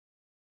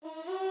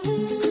Hi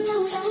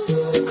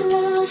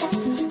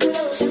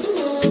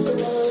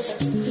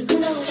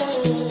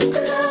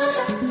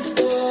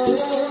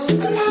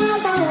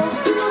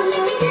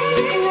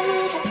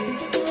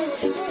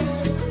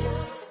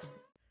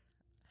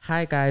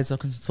guys,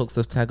 welcome to Talks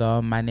of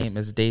Tega. My name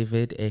is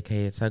David,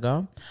 aka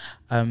Tega.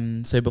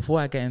 So before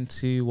I get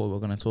into what we're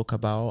going to talk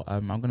about,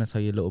 I'm going to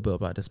tell you a little bit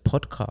about this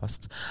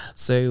podcast.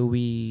 So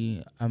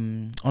we,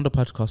 on the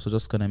podcast, we're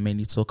just going to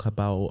mainly talk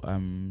about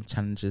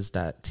challenges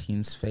that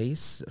teens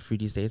face through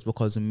these days.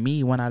 Because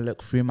me, when I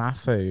look through my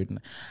phone,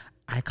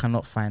 I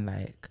cannot find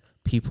like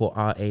people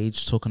our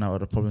age talking about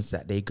the problems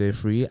that they go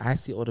through. I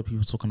see other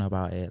people talking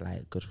about it,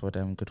 like good for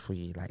them, good for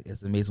you. Like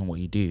it's amazing what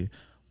you do.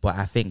 But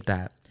I think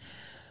that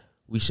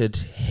we should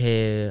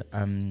hear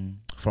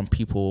from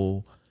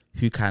people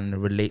who can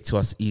relate to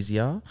us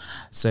easier.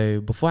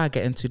 So before I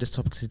get into this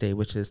topic today,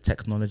 which is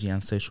technology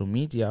and social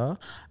media,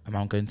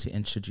 I'm going to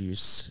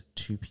introduce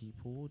two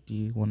people. Do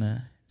you want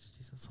to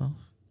introduce yourself?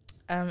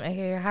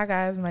 Okay, hi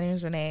guys, my name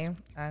is Renee,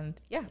 and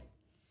yeah.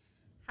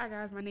 Hi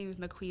guys, my name is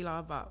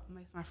Naquila, but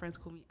most of my friends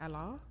call me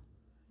Ella.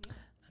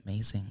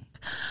 Amazing.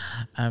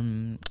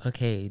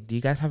 Okay, do you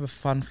guys have a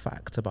fun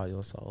fact about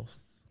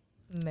yourselves?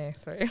 No,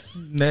 sorry.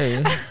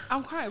 No.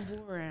 I'm quite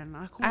boring.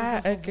 I call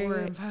myself a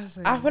boring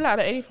person. I feel like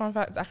the only fun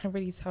fact I can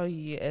really tell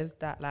you is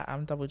that like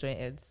I'm double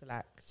jointed, so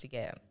like to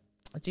get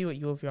do what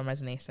you will with your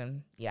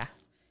imagination. Yeah.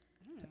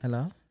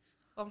 Hello?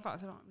 Fun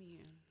fact about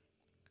me.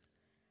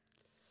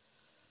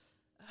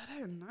 I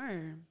don't know.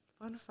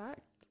 Fun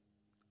fact.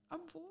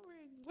 I'm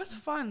boring. What's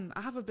fun? I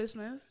have a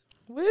business.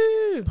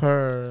 Woo!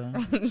 Per.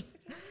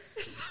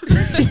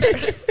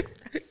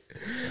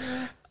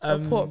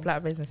 Support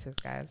black businesses,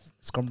 guys.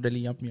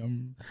 Scrumdiddly yum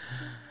yum.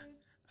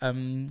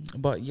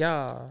 But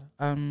yeah.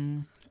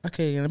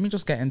 Okay, let me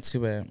just get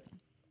into it.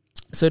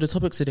 So the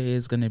topic today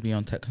is going to be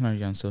on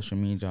technology and social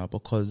media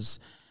because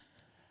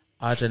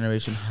our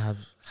generation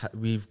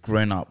we've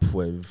grown up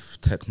with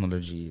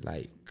technology,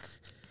 like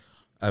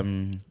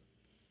the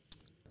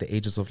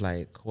ages of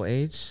like what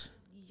age?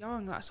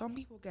 Young, like some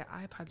people get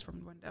iPads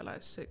from when they're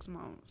like 6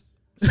 months.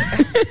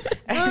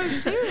 No,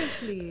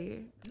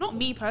 seriously. Not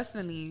me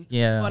personally.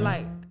 Yeah. But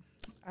like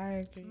I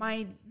agree.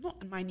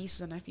 not my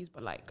nieces and nephews,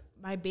 but like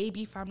my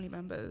baby family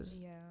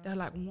members. Yeah. They're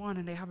like 1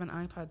 and they have an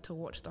iPad to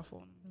watch stuff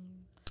on.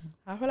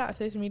 I feel like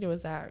social media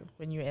was like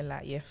when you were in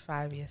like year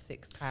 5, year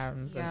 6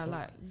 times. Yeah, and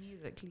like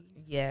Musically.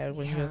 yeah,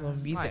 when you was on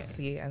like,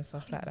 Musically and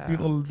stuff like that.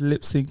 Doing all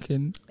lip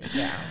syncing.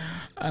 Yeah.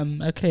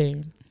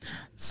 Okay.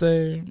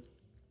 So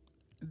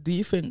do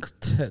you think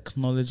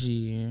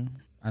technology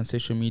and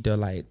social media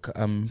like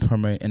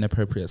promote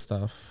inappropriate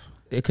stuff?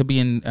 It could be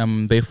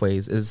in both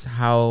ways. Is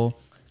how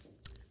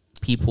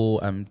people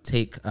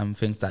take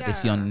things that they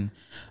see on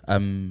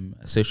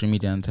social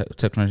media and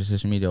technology,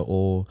 social media,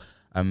 or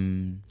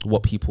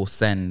what people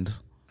send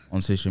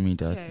on social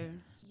media. Okay.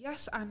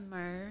 Yes and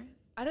no.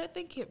 I don't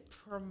think it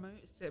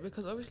promotes it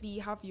because obviously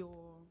you have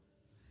your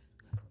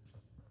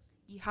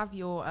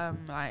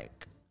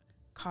like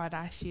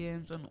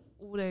Kardashians and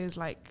all those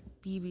like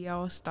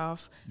BBL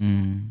stuff.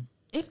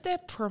 If they're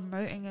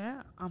promoting it,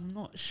 I'm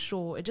not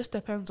sure. It just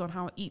depends on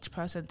how each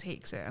person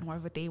takes it and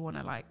whether they want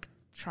to like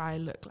try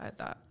look like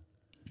that.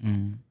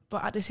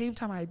 But at the same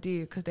time, I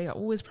do because they are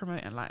always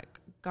promoting like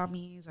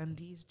gummies and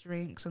these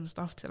drinks and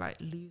stuff to like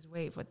lose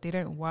weight, but they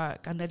don't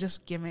work and they're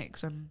just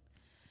gimmicks. And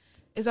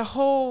it's a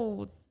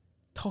whole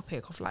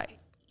topic of like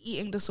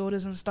eating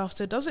disorders and stuff.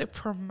 So does it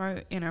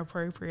promote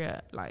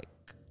inappropriate, like,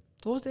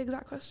 what was the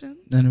exact question?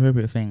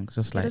 Inappropriate things,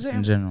 just like does it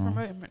in general.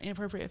 promote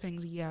inappropriate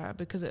things? Yeah,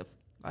 because it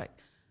like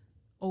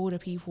older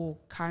people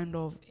kind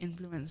of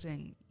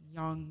influencing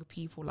young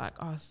people like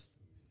us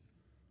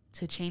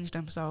to change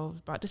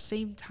themselves, but at the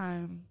same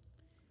time,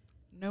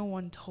 no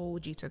one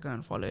told you to go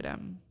and follow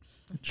them.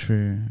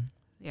 True.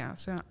 Yeah,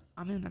 so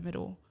I'm in the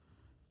middle.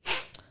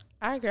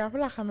 I agree. I feel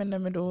like I'm in the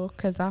middle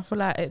because I feel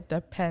like it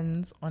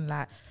depends on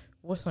like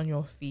what's on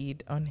your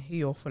feed, on who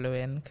you're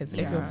following. Because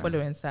if you're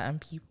following certain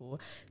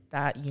people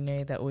that you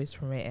know they're always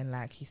promoting,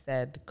 like you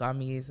said,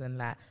 gummies and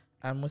like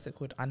what's it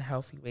called,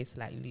 unhealthy ways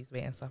to like lose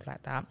weight and stuff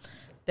like that,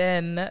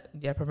 then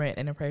you're promoting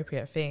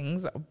inappropriate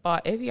things.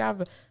 But if you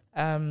have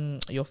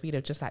your feed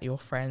of just like your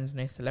friends,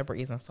 no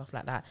celebrities and stuff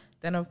like that,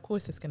 then of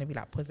course it's going to be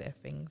like positive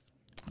things.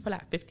 I feel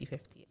like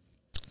 50-50.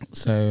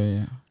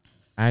 So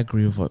I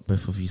agree with what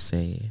both of you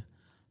say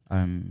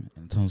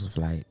in terms of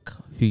like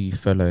who you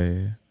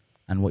follow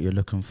and what you're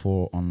looking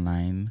for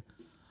online,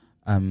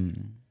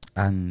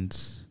 and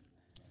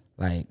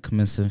like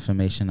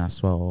misinformation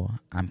as well,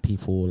 and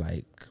people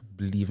like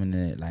believing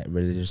in it like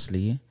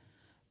religiously.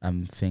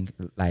 Think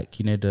like,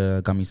 you know,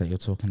 the gummies that you're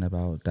talking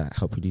about that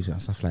help you lose it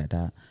and stuff like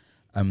that.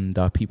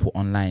 There are people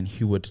online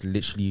who would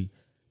literally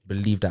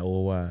believe that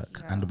will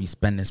work and they'll be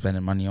spending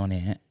money on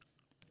it,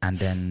 and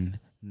then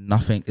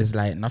nothing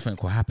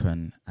will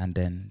happen, and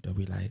then they'll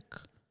be like,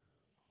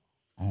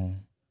 oh,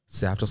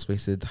 see, I've just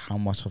wasted how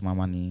much of my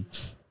money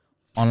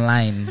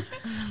online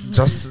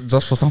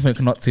just for something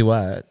not to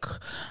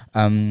work.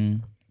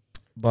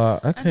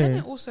 But okay. And then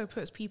it also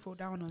puts people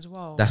down as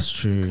well. That's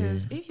true.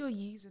 Because if you're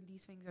using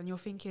these things and you're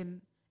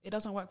thinking it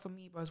doesn't work for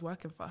me, but it's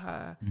working for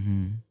her,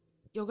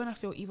 you're going to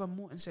feel even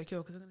more insecure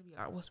because you're going to be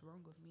like, what's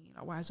wrong with me?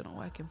 Like, why is it not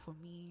working for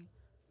me?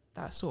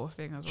 That sort of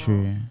thing as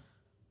well.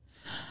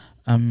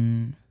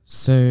 True.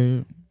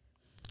 So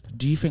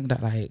do you think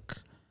that, like,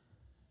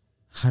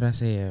 how do I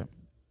say it?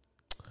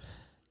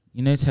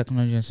 You know,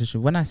 technology and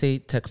social. When I say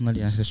technology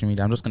and social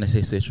media, I'm just gonna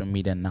say social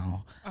media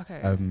now.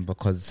 Okay.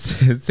 Because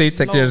say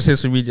technology and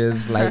social media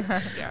is like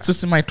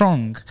just in my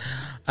tongue.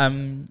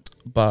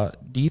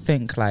 But do you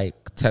think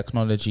like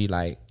technology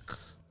like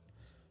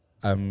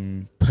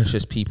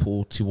pushes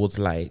people towards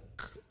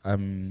like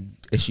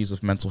issues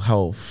of mental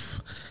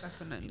health?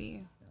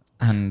 Definitely.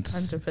 And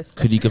 100%.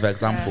 could you give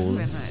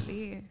examples?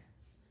 Definitely.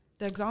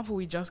 The example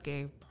we just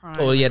gave.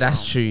 Oh yeah,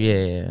 that's true.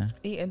 Yeah.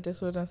 Eating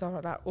disorder and stuff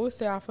like that.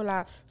 Also, I feel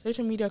like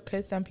social media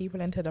could send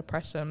people into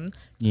depression.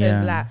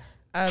 Yeah. Like,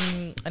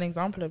 an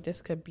example of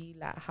this could be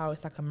like how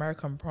it's like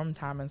American prom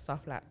time and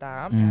stuff like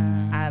that.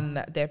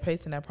 And they're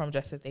posting their prom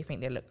dresses. They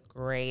think they look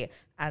great.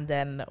 And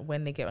then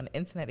when they get on the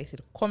internet, they see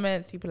the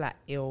comments. People are like,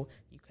 ew,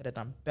 you could have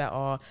done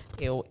better.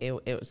 Ew,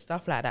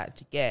 stuff like that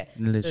to get.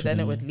 Literally. So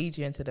then it would lead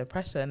you into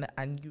depression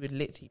and you would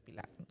literally be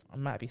like, I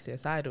might be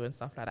suicidal and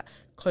stuff like that.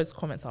 Because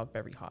comments are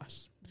very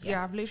harsh.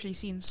 Yeah, I've literally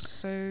seen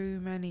so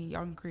many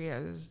young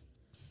creators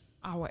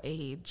our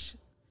age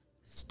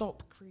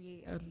stop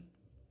creating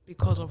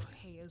because of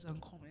haters and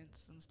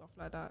comments and stuff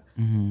like that.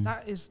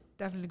 That is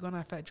definitely going to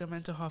affect your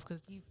mental health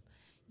because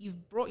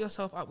you've brought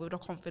yourself up with the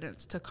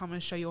confidence to come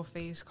and show your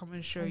face, come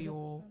and show 100%.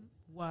 Your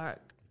work.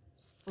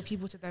 For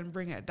people to then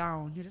bring it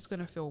down, you're just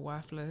going to feel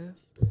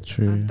worthless.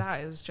 True. And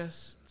that is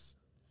just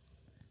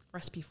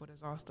recipe for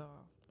disaster.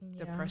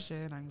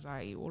 Depression,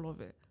 anxiety, all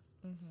of it.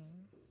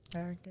 I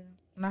agree.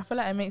 And I feel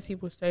like it makes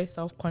people so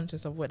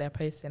self-conscious of what they're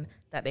posting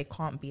that they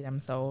can't be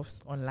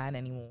themselves online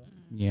anymore.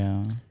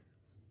 Yeah.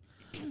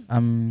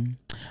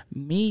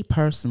 Me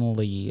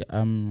personally,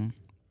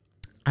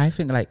 I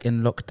think like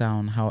in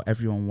lockdown, how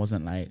everyone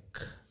wasn't like,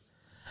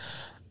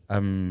 how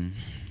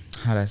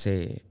do I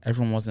say?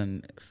 Everyone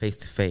wasn't face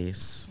to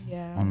face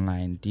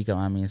online. Do you get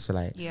what I mean? So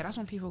like, yeah, that's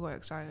when people got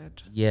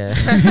excited. Yeah.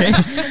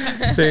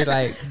 So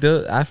like,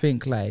 I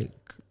think like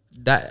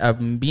that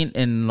being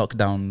in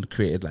lockdown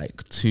created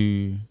like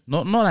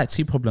not like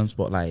two problems,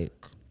 but like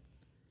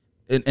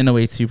in a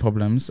way two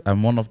problems.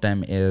 One of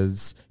them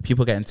is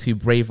people getting too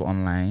brave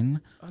online,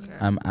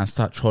 and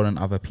start trolling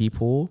other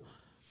people,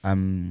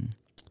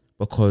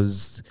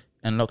 because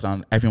in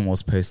lockdown everyone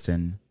was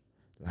posting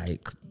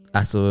like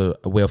as a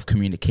way of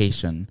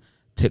communication.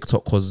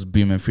 TikTok was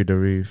booming through the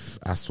roof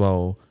as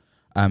well,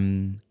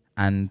 and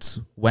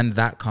when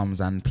that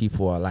comes and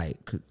people are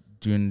like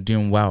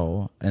doing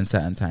well in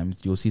certain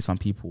times, you'll see some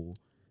people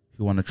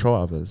who want to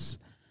troll others,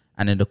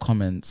 and in the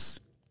comments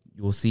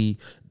you'll see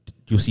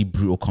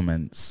brutal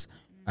comments.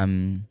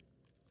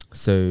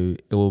 So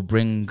it will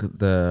bring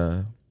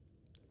the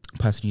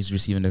person who's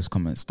receiving those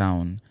comments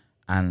down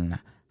and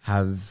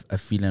have a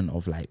feeling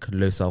of like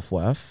low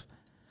self-worth.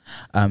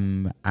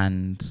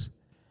 And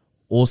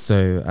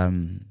also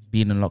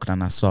being in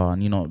lockdown as well,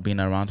 and you're not being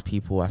around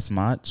people as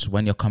much.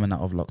 When you're coming out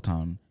of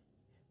lockdown,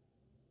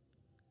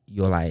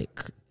 you're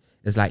like,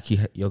 it's like you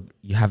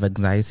have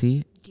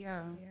anxiety.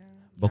 Yeah.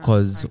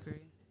 Because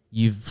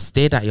you've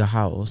stayed at your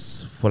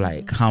house for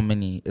like how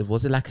many?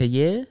 Was it like a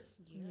year?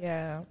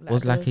 Yeah. It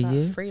was like a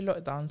year? 3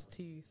 lockdowns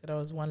too. So there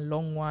was one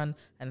long one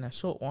and a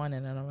short one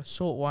and another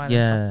short one.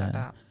 Yeah. And stuff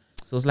like that.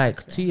 So it was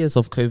like 2 years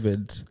of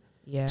COVID.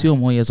 Yeah. 2 or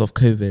more years of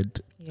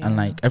COVID. Yeah. And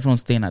like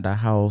everyone's staying at their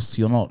house.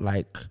 You're not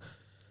like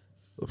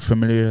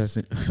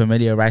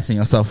familiarizing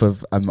yourself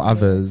with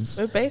others.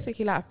 So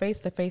basically like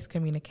face-to-face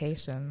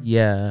communication.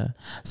 Yeah.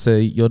 So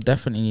you're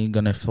definitely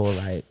gonna feel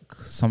like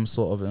some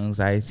sort of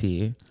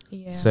anxiety.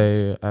 Yeah.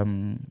 So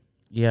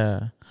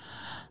yeah.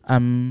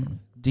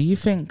 Do you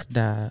think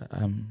that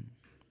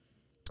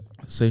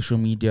social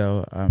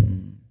media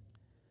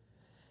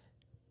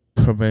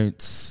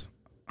promotes,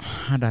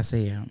 how do I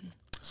say it?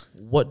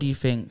 What do you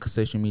think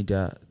social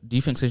media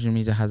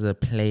has a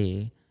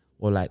play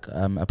or like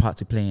a part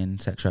to play in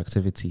sexual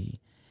activity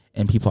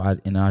in people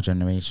in our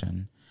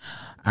generation?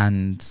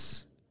 And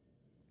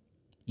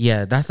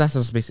yeah, that's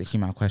just basically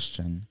my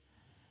question.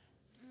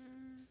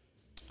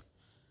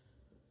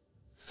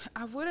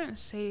 I wouldn't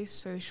say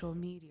social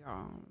media.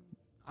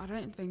 I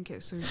don't think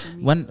it's social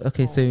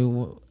media.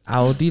 So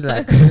I'll do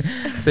like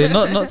so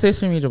not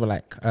social media, but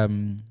like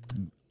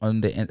on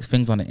the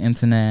things on the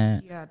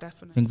internet. Yeah,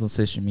 definitely. Things on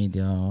social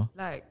media,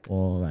 like,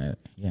 or like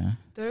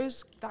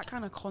that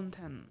kind of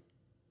content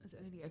is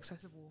only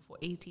accessible for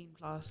 18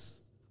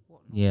 plus.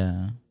 Whatnot.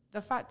 Yeah.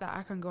 The fact that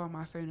I can go on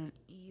my phone and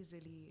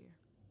easily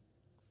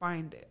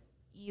find it,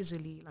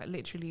 like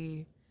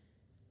literally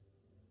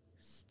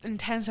in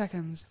 10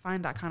 seconds,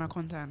 find that kind of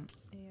content.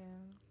 Yeah.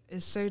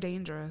 Is so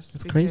dangerous.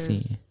 It's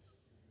crazy.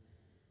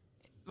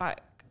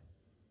 Like,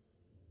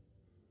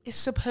 it's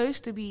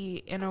supposed to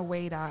be in a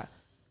way that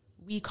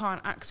we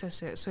can't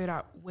access it, so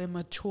that we're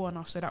mature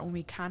enough so that when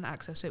we can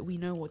access it, we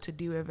know what to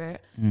do with it.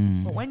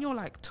 But when you're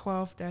like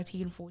 12,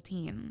 13,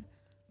 14,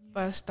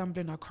 first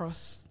stumbling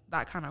across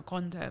that kind of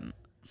content,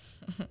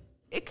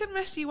 it can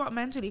mess you up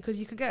mentally because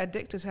you can get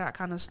addicted to that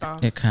kind of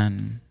stuff. It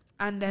can.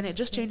 And then it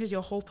just changes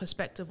your whole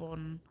perspective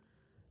on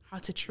how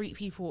to treat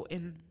people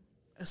in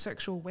a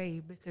sexual way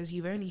because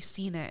you've only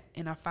seen it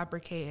in a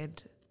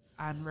fabricated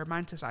and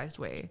romanticized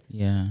way.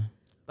 Yeah.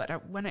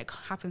 But when it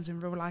happens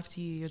in real life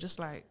to you, you're just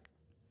like,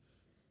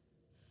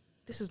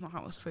 this is not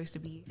how it's supposed to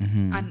be.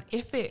 Mm-hmm. And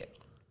if it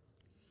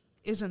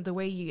isn't the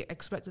way you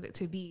expected it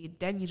to be,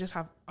 then you just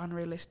have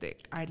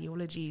unrealistic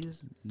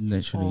ideologies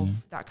Literally.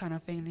 of that kind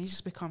of thing, and you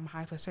just become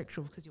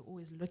hypersexual because you're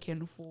always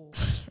looking for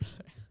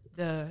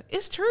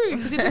it's true,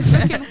 because you're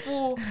just looking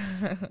for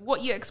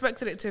what you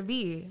expected it to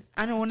be,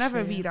 and it will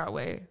never be that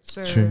way.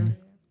 So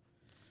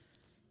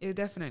it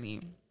definitely.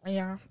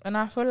 Yeah, and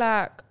I feel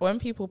like when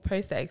people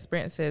post their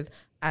experiences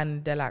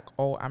and they're like,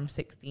 oh, I'm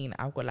 16,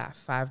 I've got like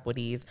 5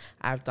 bodies,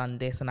 I've done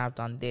this and I've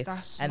done this.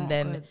 That's and not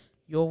then good.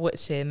 You're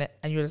watching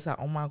and you're just like,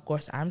 oh my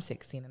gosh, I'm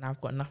 16 and I've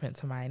got nothing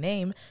to my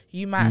name.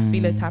 You might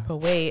feel a type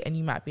of way and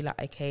you might be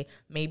like, okay,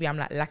 maybe I'm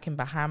like lacking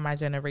behind my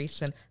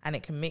generation, and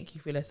it can make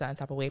you feel a certain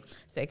type of way.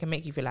 So it can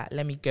make you feel like,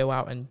 let me go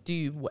out and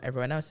do what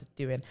everyone else is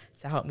doing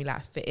to help me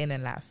like fit in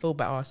and like feel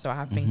better, so I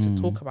have things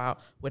to talk about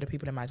with the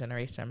people in my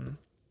generation.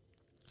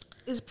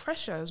 It's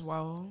pressure as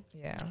well.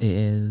 Yeah. It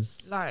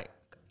is. Like,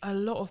 a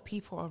lot of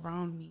people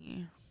around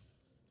me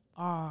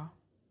are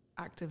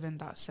active in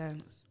that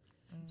sense.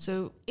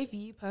 So if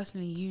you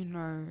personally, you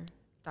know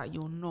that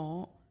you're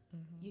not,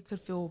 you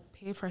could feel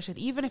peer pressured.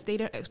 Even if they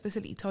don't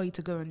explicitly tell you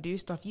to go and do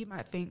stuff, you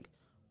might think,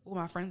 all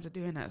my friends are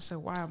doing it, so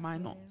why am I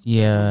not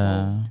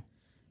Yeah. involved?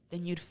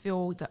 Then you'd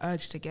feel the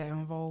urge to get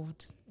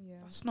involved. Yeah.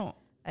 That's not.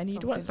 And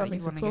you'd want something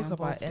that you to wanna talk get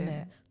about, involved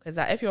innit? Because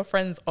like, if your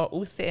friends are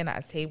all sitting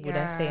at a table,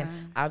 they're saying,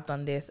 Yeah. I've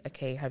done this,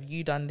 okay, have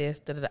you done this?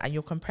 Da, da, da, and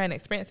you're comparing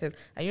experiences,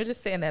 and you're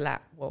just sitting there like,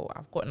 well,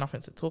 I've got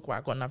nothing to talk about,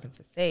 I've got nothing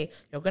to say.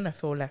 You're going to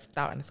feel left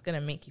out, and it's going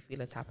to make you feel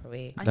a type of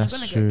way. And That's you're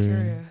going to true. get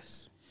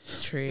curious.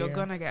 True. You're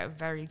going to get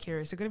very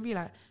curious. You're going to be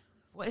like,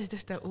 what is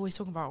this they're always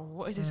talking about?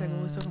 What is this they're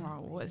always talking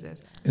about? What is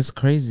this? It's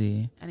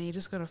crazy. And you're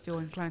just going to feel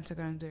inclined to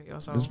go and do it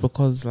yourself. It's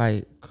because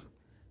like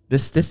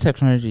this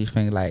technology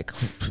thing, like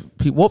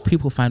what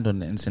people find on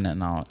the internet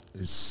now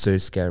is so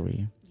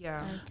scary.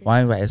 Yeah.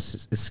 Why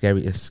it's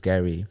scary? It's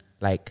scary.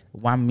 Like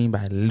what I mean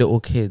by little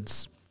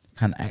kids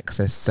can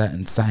access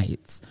certain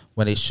sites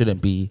when they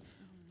shouldn't be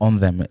on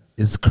them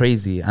is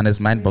crazy, and it's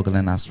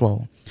mind-boggling as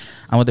well.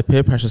 And with the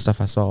peer pressure stuff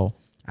as well,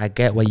 I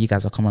get where you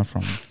guys are coming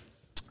from,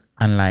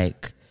 and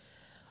like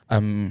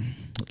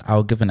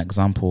I'll give an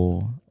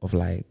example of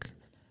like,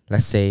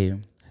 let's say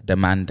the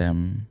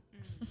mandem.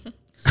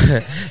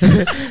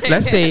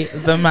 Let's say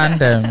the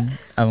mandem,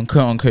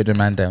 quote unquote the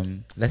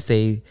mandem. Let's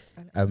say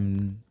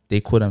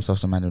they call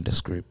themselves the mandem, this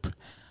group.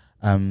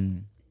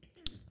 One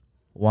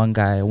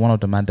of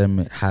the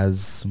mandem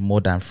has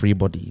more than 3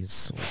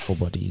 bodies or 4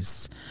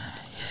 bodies.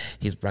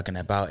 He's bragging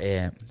about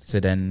it. So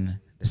then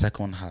the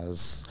second one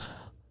has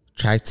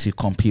tried to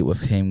compete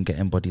with him,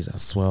 getting bodies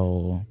as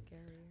well.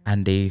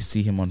 And they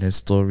see him on his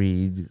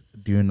story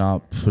doing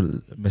up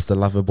Mr.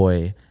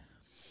 Loverboy.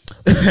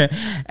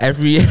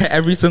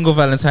 every single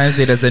Valentine's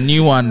Day there's a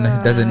new one.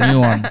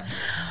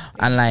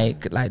 And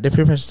like the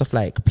peer pressure stuff,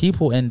 like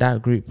people in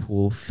that group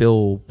will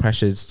feel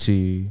pressures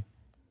to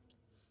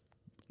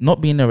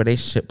not be in a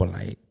relationship, but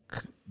like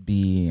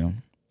be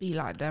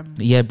like them.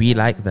 be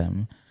like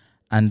them.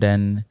 And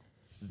then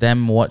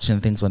them watching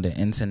things on the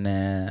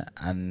internet,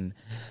 and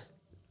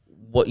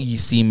what you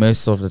see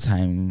most of the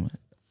time,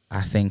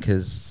 I think,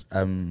 is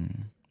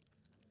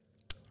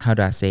how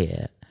do I say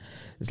it?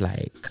 It's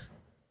like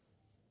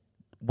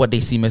what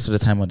they see most of the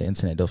time on the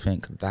internet, they'll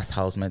think that's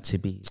how it's meant to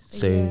be.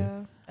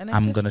 So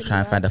I'm going to try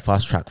and find a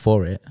fast track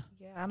for it.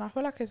 Yeah, and I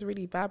feel like it's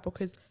really bad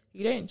because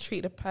you don't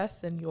treat the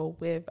person you're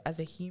with as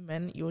a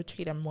human. You'll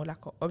treat them more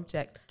like an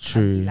object.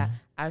 True. And be like,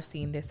 I've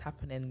seen this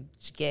happen and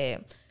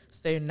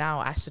so now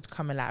I should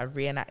come and like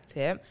reenact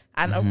it.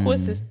 And of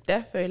course, this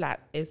defo like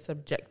is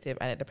subjective,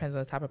 and it depends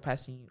on the type of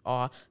person you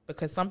are,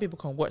 because some people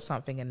can watch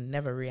something and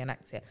never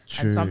reenact it.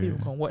 True. And some people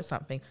can watch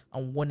something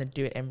and want to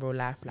do it in real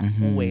life, like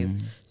always.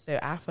 So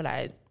I feel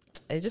like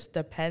it just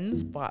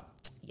depends, but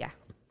yeah.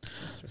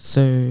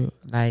 So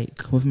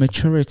like with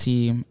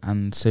maturity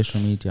and social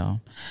media,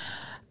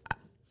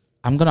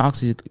 I'm going to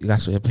ask you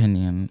guys your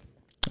opinion,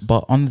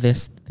 but on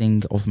this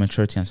thing of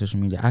maturity and social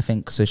media, I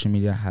think social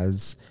media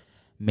has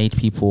made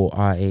people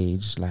our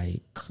age,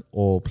 like,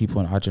 or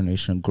people in our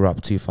generation, grow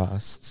up too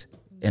fast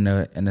in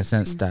a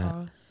sense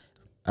that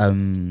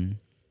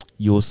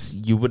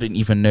you wouldn't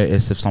even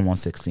notice if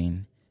someone's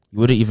 16. You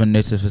wouldn't even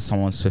notice if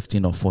someone's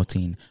 15 or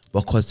 14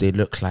 because they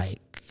look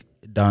like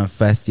they're in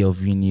first year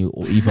of uni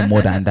or even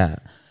more than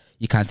that.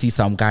 You can see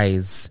some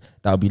guys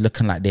that'll be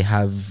looking like they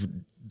have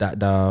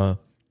that are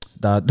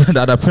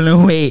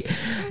pulling weight,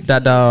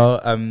 that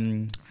are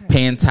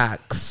paying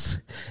tax,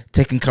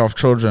 taking care of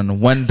children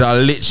when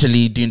they're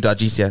literally doing their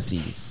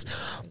GCSEs.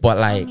 But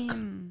like,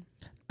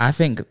 I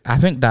think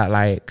that,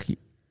 like,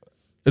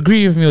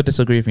 agree with me or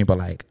disagree with me, but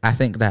like, I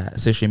think that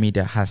social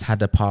media has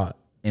had a part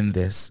in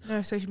this.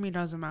 No, social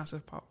media has a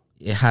massive part.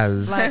 It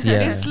has, Like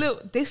yeah.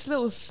 this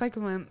little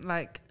segment,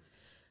 like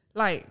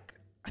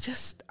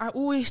I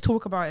always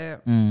talk about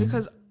it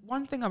because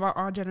one thing about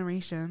our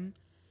generation,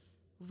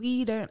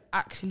 we don't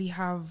actually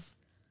have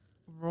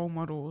role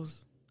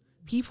models.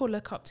 People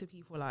look up to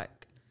people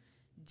like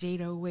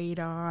Jada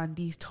Wader and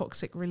these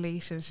toxic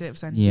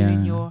relationships and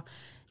doing your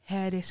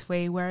hair this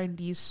way, wearing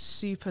these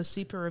super,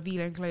 super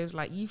revealing clothes.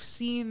 Like, you've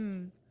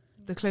seen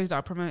the clothes that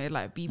are promoted,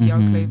 like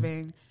BBL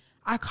clothing.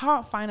 I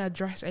can't find a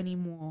dress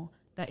anymore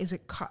that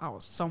isn't cut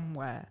out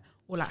somewhere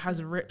or like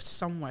has rips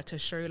somewhere to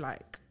show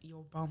like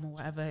your bum or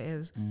whatever it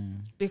is.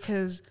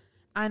 Because,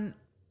 and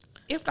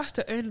if that's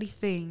the only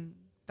thing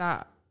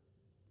that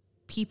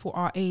people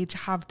our age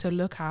have to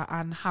look at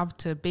and have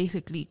to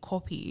basically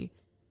copy,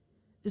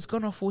 it's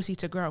going to force you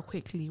to grow up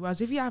quickly.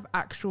 Whereas if you have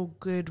actual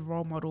good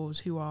role models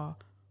who are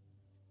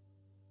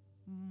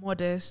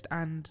modest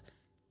and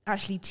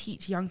actually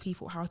teach young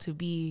people how to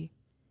be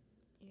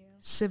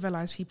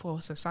civilized people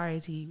of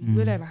society, we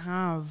wouldn't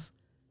have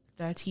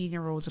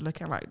 13-year-olds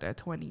looking like they're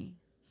 20.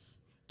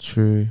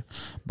 True.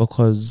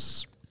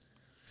 Because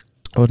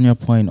on your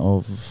point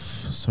of,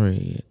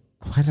 sorry,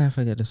 why did I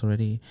forget this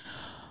already?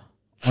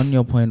 On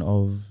your point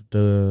of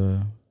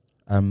the,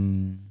 what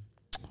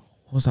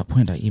was that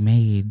point that you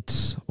made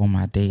on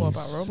my days? What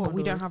about role models?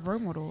 We don't have role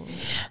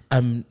models.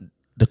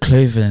 The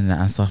clothing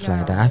and stuff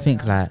like that. I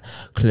think like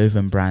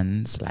clothing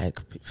brands, like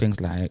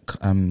things like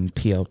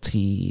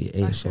PLT,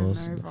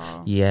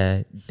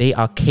 ASOS, they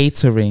are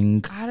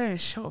catering. I don't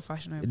shop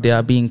Fashion Nova. They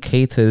are being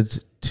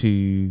catered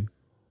to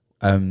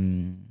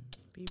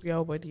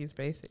BBL bodies,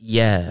 basically.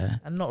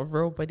 And not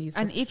real bodies.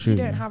 And if you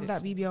don't have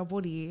that BBL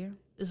body,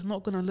 it's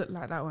not going to look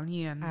like that on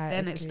you. And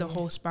then it's the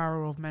whole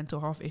spiral of mental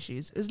health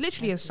issues. It's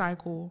literally a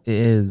cycle. It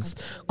is.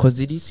 Because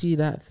did you see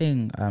that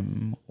thing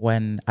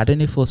when, I don't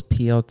know if it was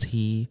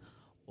PLT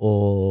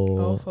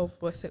or... for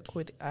what's it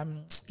called?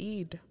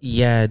 Eid.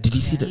 Yeah, did you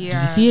see that? Did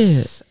you see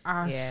it?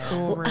 I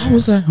saw it. I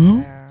was like,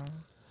 huh? Yeah.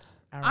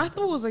 I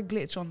thought it was a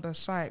glitch on the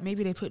site.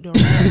 Maybe they put the wrong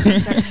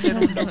section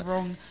on the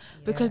wrong...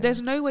 Because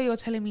there's no way you're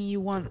telling me you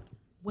want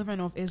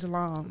women of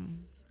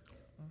Islam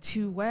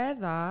to wear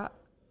that.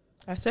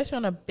 Especially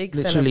on a big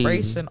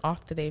celebration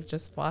after they've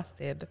just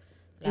fasted.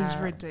 It's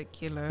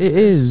ridiculous. It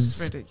is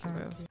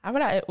ridiculous. I feel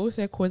like it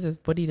also causes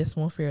body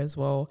dysmorphia as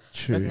well.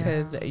 True.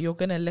 Because you're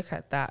gonna look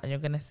at that and you're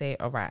gonna say,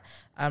 all right,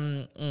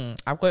 I've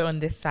got it on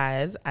this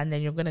size, and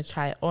then you're gonna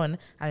try it on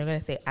and you're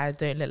gonna say, I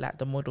don't look like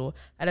the model.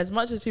 And as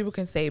much as people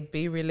can say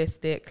be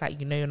realistic,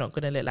 like, you know, you're not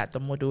gonna look like the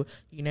model,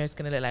 you know, it's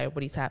gonna look like your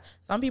body type.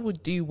 Some people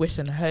do wish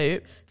and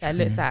hope that it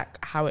looks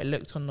like how it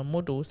looked on the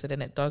model, so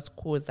then it does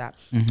cause that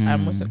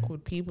what's it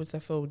called, people to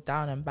feel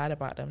down and bad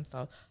about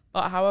themselves.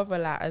 But however,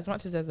 like, as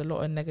much as there's a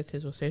lot of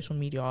negatives with social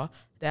media,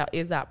 there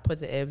is that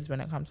positives when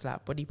it comes to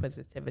like body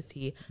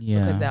positivity.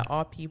 Because there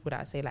are people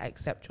that say like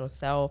accept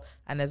yourself,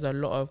 and there's a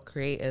lot of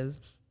creators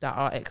that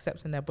are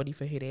accepting their body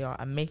for who they are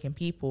and making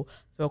people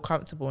feel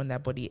comfortable in their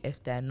body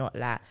if they're not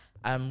like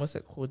what's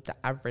it called, the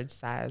average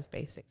size,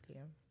 basically.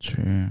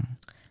 True.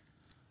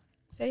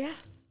 So yeah.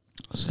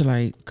 So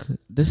like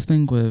this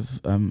thing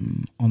with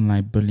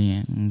online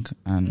bullying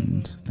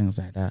and things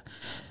like that.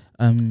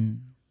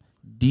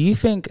 Do you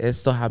think it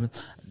still happens?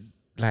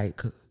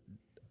 Like,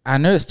 I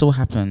know it still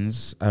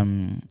happens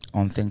on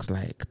things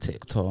like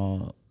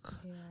TikTok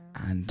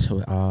and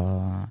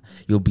Twitter.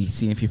 You'll be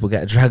seeing people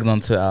get dragged on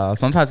Twitter.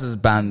 Sometimes it's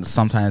banned.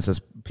 Sometimes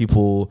it's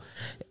people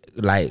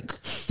like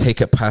take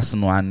it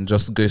personal and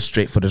just go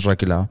straight for the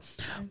jugular.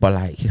 But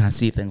like, you can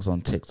see things on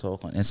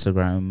TikTok, on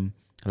Instagram.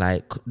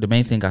 Like, the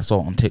main thing I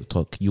saw on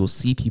TikTok, you'll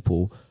see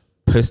people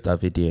post their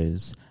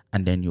videos,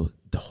 and then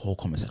the whole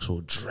comment section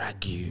will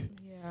drag you.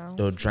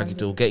 They'll drag you.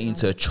 They'll get you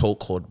into a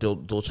chokehold.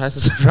 They'll try to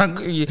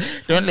strangle you.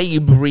 Don't let you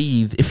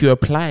breathe. If you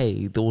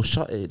apply, they'll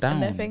shut it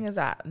down. And the thing is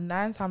that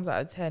 9 times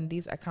out of 10,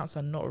 these accounts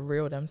are not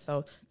real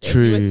themselves.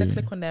 True. If you were to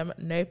click on them,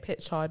 no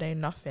picture, no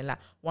nothing, like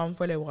one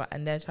follower,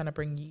 and they're trying to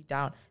bring you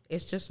down.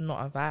 It's just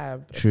not a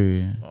vibe.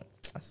 True.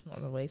 That's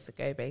not the way to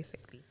go,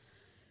 basically.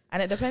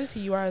 And it depends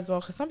who you are as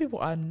well, because some people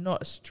are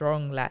not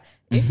strong. Like,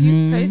 if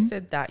you've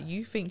posted that,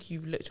 you think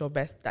you've looked your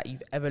best that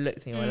you've ever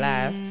looked in your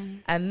life,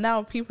 and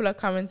now people are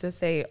coming to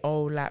say,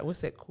 oh, like,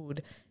 what's it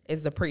called?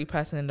 Is the pretty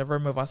person in the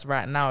room with us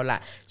right now?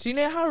 Like, do you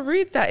know how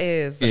rude that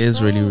is? It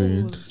is really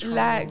rude.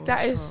 Like,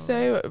 that is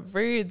so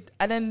rude.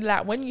 And then,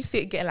 like, when you see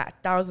it getting,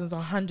 like, thousands or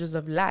hundreds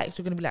of likes,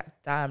 you're going to be like,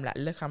 damn, like,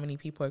 look how many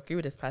people agree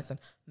with this person.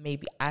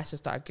 Maybe I should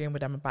start agreeing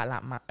with them about,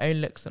 like, my own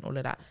looks and all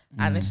of that.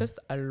 And it's just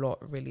a lot,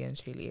 really and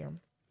truly.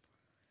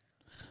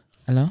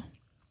 Hello?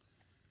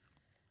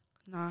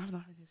 No, I have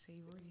nothing to say.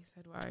 You already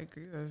said what I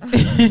agree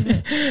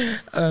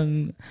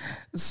with.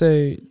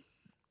 So,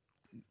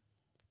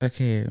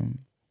 okay,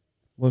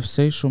 with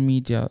social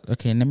media,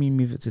 okay, let me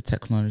move it to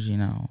technology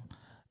now.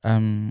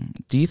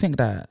 Do you think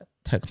that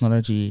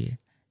technology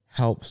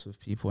helps with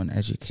people in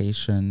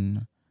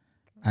education?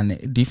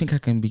 And do you think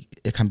it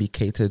can be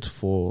catered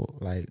for,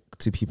 like,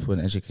 to people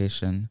in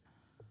education?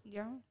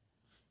 Yeah.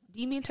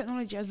 Do you mean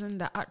technology as in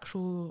the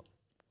actual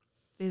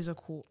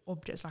physical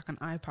objects like an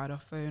iPad, a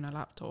phone, a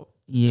laptop?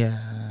 Yeah.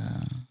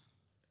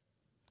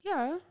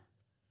 Yeah.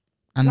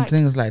 And Like-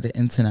 things like the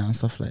internet and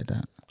stuff like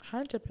that.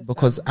 100%.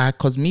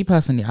 Because me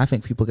personally, I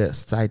think people get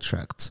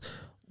sidetracked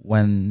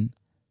when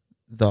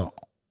they're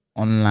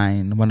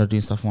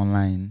doing stuff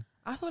online.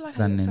 I feel like I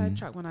than get in-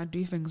 sidetracked when I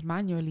do things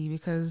manually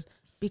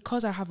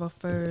because I have a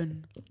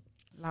phone,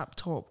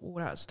 laptop, all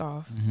that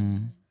stuff.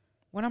 Mm-hmm.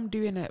 When I'm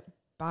doing it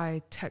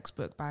by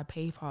textbook, by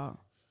paper,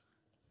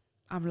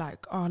 I'm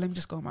like, oh, let me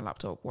just go on my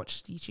laptop,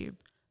 watch YouTube.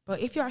 But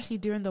if you're actually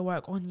doing the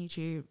work on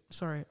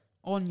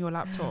on your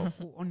laptop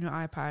or on your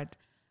iPad,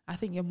 I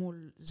think you're more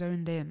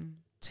zoned in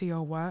to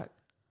your work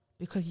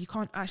because you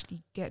can't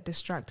actually get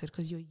distracted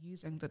because you're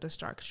using the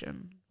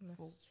distraction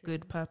for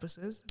good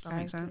purposes. Does that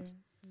make sense?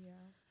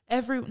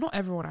 Yeah. Not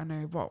everyone I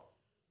know, but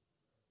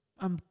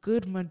a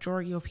good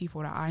majority of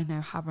people that I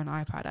know have an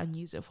iPad and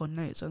use it for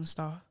notes and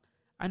stuff.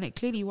 And it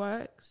clearly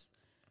works.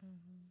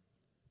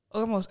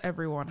 Almost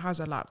everyone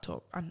has a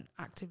laptop and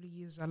actively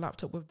uses a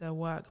laptop with their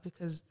work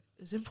because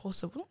it's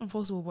impossible. Not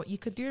impossible, but you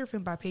could do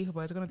everything by paper,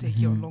 but it's going to take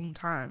you a long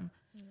time.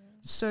 Yeah.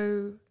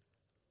 So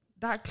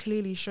that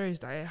clearly shows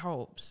that it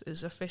helps.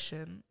 It's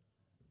efficient.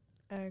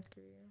 I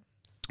agree.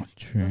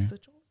 True. That's the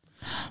job.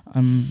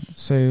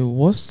 So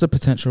what's the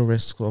potential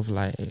risk of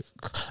like?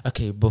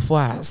 Okay, before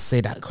I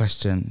say that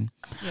question,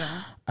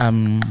 Yeah.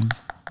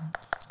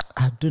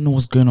 I don't know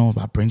what's going on with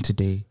my brain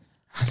today.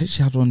 I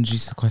literally had one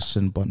juicy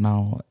question, but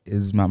now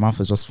my mouth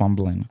is just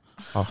fumbling.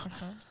 Oh.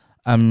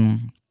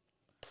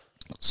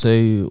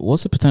 So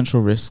what's the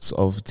potential risks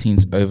of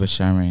teens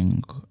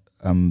oversharing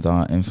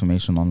their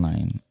information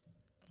online,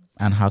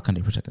 and how can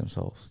they protect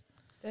themselves?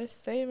 There's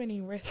so many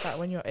risks that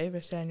when you're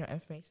oversharing your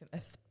information,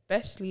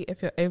 especially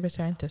if you're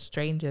oversharing to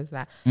strangers,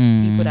 like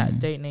people that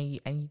don't know you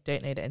and you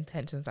don't know the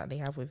intentions that they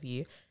have with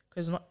you,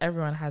 because not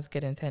everyone has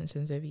good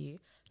intentions with you.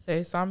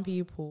 So some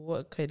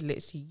people could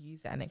literally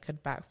use it and it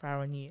could backfire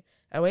on you.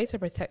 A way to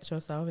protect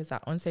yourself is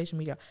that on social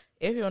media,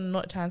 if you're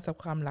not trying to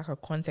become like a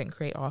content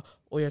creator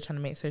or you're trying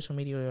to make social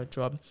media your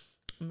job,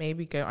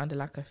 maybe go under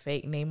like a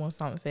fake name or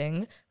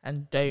something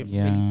and don't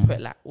really put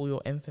like all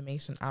your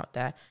information out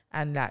there.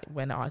 And like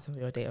when they're asking for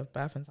your date of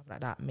birth and stuff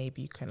like that,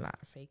 maybe you can like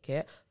fake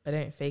it, but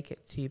don't fake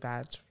it too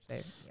bad. So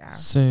yeah.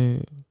 So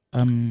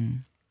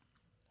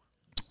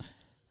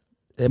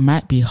it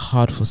might be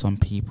hard for some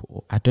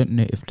people. I don't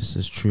know if this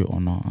is true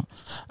or not.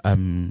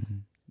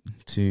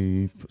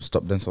 To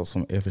stop themselves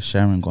from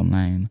oversharing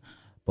online,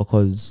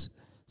 because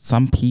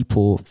some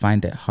people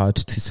find it hard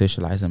to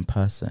socialize in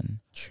person.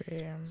 True.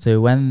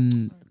 So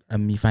when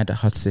you find it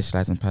hard to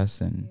socialize in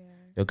person,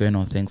 you're going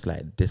on things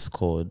like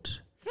Discord.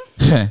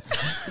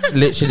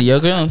 Literally, you're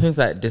going on things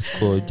like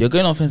Discord. You're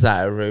going on things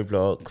like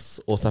Roblox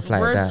or stuff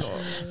like that.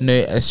 No,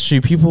 it's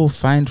true. People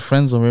find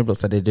friends on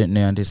Roblox that they don't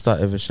know and they start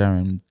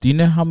oversharing. Do you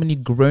know how many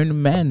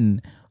grown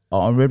men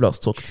are on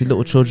Roblox talking to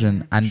little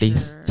children and they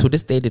to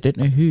this day they don't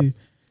know who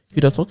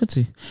they're talking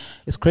to?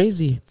 It's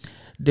crazy.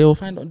 They'll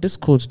find it on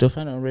Discord, they'll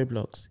find it on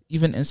Roblox,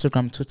 even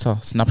Instagram, Twitter,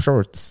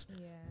 Snapshots.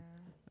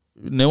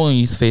 No one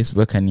uses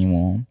Facebook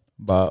anymore,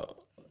 but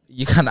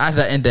you can add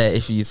that in there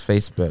if you use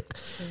Facebook.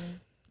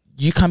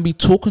 You can be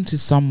talking to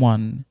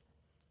someone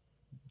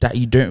that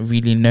you don't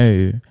really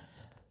know,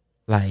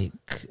 like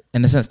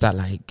in the sense that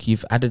like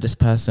you've added this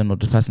person or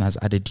this person has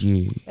added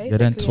you. Basically, you're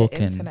then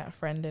talking. an internet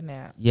friend,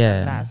 innit?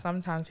 Yeah. Like,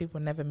 sometimes people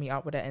never meet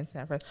up with their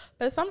internet friends,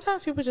 but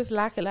sometimes people just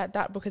like it like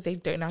that because they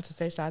don't know how to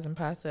socialize in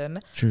person.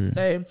 True.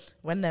 So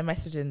when they're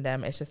messaging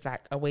them, it's just like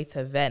a way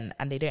to vent,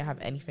 and they don't have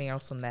anything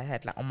else on their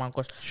head. Like, oh my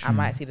gosh, I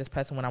might see this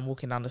person when I'm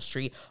walking down the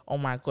street. Oh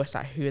my gosh,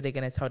 like who are they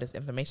going to tell this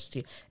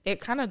information to? It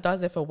kind of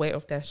does it for weight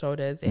off their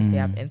shoulders if they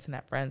have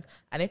internet friends,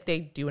 and if they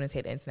do want to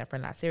take the internet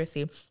friend like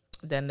seriously,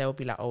 then they'll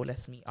be like, oh,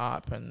 let's meet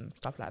up and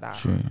stuff like that.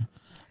 True.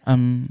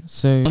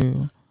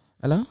 So,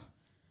 hello?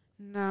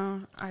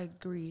 No, I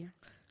agree.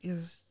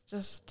 It's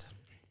just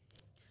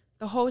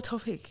the whole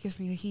topic gives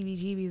me the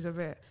heebie-jeebies a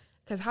bit.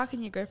 Because how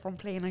can you go from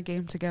playing a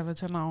game together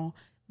to now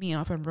meeting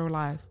up in real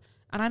life?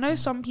 And I know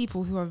some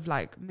people who have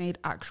like made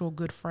actual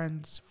good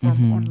friends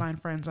from online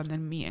friends and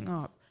then meeting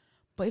up,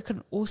 but it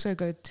can also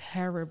go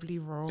terribly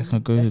wrong. It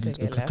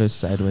could go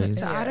sideways.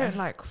 So I don't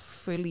like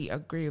fully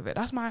agree with it.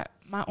 That's my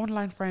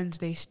online friends.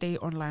 They stay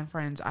online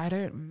friends. I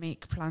don't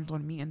make plans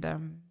on meeting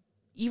them,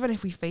 even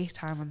if we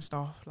FaceTime and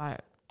stuff. Like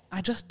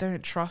I just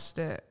don't trust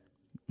it.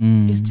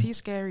 It's too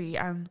scary.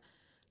 And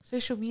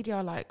social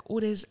media, like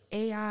all this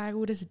AI,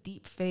 all this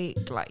deep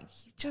fake, like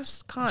you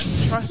just can't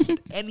trust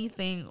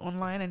anything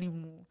online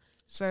anymore.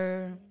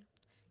 So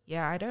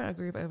yeah, I don't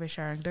agree with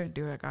oversharing. Don't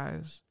do it,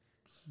 guys.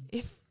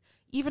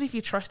 Even if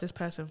you trust this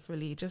person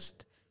fully,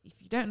 just if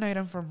you don't know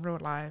them from real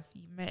life,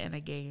 you met in a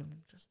game,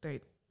 just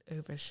don't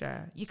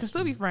overshare. You can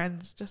still be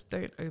friends, just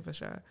don't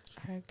overshare.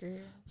 I agree.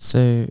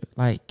 So,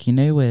 like, you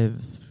know, with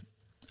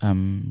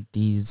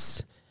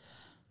these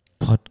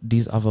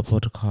other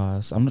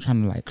podcasts, I'm not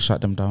trying to like shut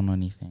them down or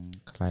anything.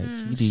 Like,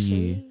 you do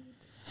you.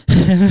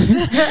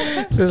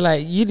 So,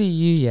 like, you do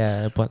you,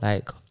 yeah. But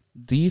like,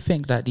 do you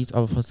think that these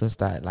other podcasts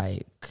that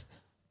like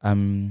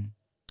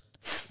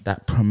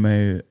that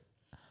promote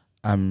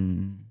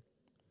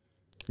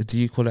do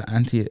you call it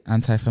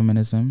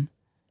anti-feminism?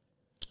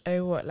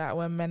 Oh, what, like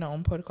when men are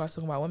on podcasts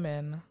talking about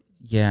women?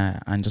 Yeah,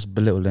 and just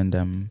belittling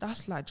them.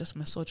 That's like just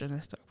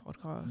misogynistic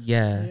podcast.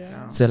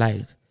 Yeah. So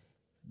like,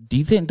 do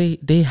you think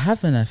they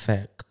have an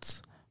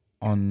effect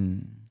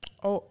on?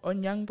 Oh,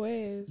 on young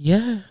boys?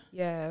 Yeah.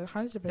 Yeah,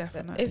 100%.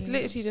 Definitely. It's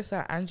literally just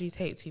like Andrew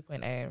Tate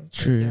 2.0.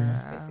 True.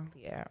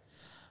 Basically, yeah.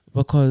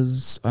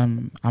 Because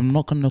I'm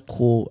not gonna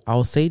call.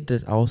 I'll say the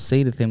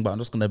thing, but I'm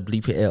just gonna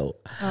bleep it out.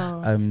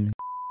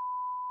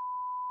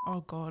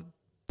 Oh God.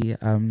 He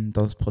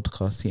does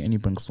podcasts. He only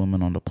brings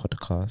women on the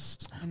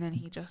podcast. And then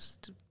he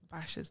just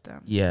bashes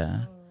them.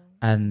 Yeah.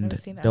 And Never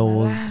seen that there in my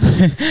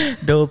was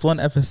there was one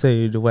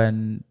episode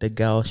when the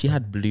girl, she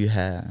had blue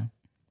hair,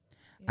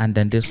 and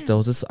then there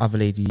was this other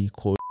lady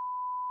called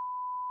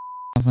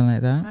something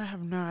like that. I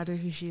have no idea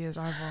who she is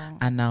either.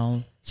 And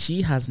now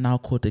she has now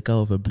called the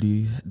girl with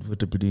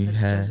the blue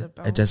hair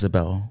a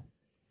Jezebel.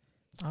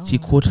 Oh. She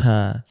called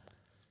her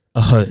a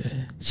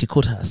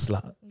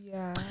slut.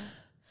 Yeah.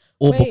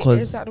 Or Wait, because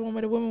is that the one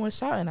where the woman was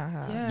shouting at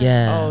her?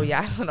 yeah. Oh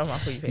yeah, I don't know my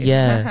face.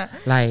 Yeah,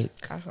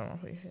 like I don't know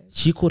my face.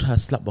 she called her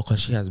slut because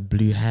she has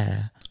blue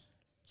hair.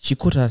 She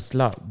called her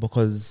slut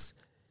because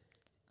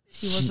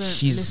she wasn't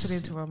she's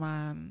listening to a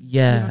man.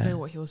 Yeah. I don't know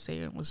what he was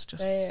saying. It was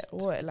just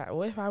What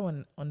if I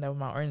went on there with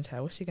my orange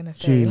hair? What's she gonna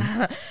say? True.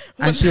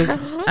 And she was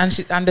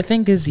and the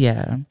thing is,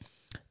 yeah,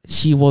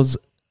 she was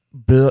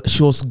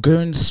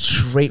going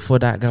straight for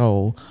that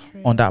girl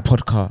on that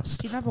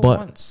podcast. She never but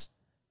once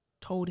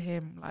told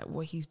him like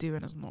what he's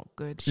doing is not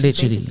good. She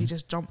literally basically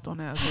just jumped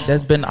on it as well.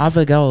 There's been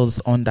other girls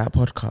on that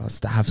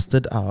podcast that have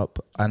stood up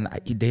and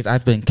they've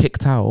either been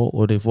kicked out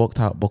or they've walked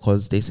out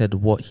because they said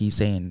what he's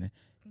saying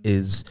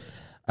is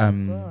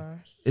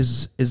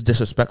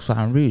disrespectful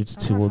and rude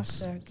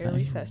towards. Go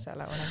research that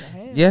like when I get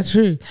home. Yeah,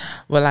 true.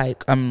 Well,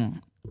 like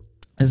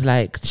it's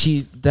like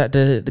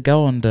the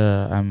girl on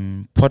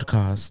the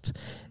podcast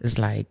is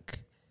like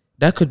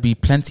there could be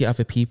plenty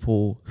other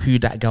people who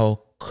that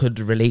girl could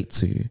relate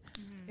to.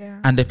 Yeah.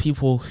 And the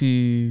people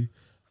who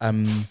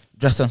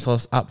dress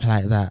themselves up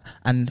like that,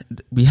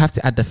 and we have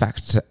to add the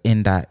fact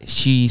in that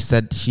she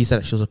said that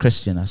she was a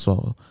Christian as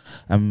well.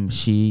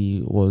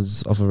 She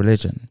was of a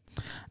religion,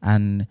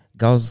 and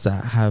girls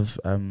that have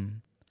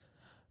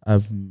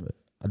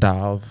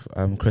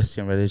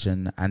Christian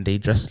religion and they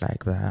dress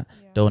like that,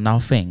 they'll now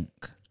think,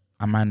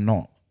 am I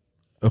not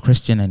a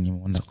Christian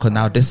anymore? Because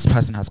now this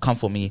person has come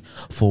for me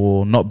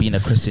for not being a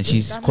Christian.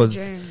 She's because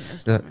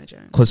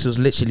she was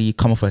literally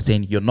coming for her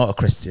saying, you're not a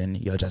Christian,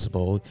 you're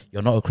Jezebel,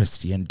 you're not a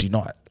Christian, do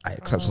not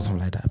accept or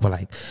something like that. But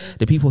like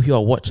the people who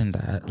are watching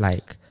that,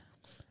 like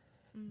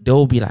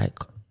they'll be like,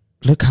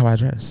 look how I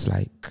dress,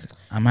 like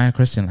am I a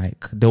Christian?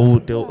 Like it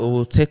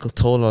will take a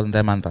toll on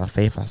them and their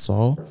faith as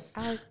well.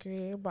 I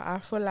agree, but I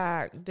feel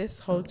like this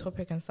whole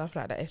topic and stuff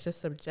like that is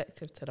just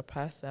subjective to the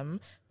person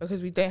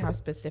because we don't have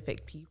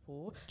specific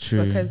people.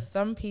 True. Because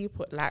some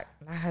people, like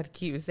I had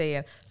keep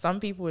saying,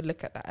 some people would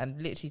look at that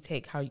and literally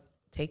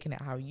taking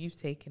it how you've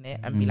taken it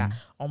and be like,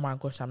 oh my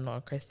gosh, I'm not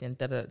a Christian.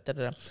 Da, da, da,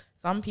 da.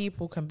 Some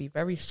people can be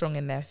very strong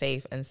in their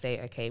faith and say,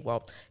 okay,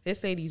 well,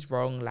 this lady's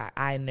wrong. Like,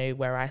 I know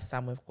where I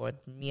stand with God.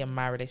 Me and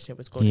my relationship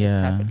with God is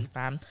perfectly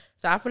fine.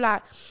 So I feel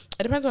like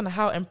it depends on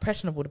how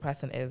impressionable the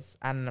person is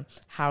and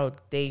how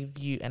they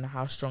view and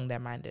how strong their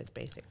mind is,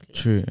 basically.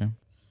 True.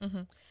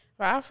 Mm-hmm.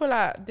 But I feel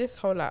like this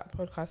whole like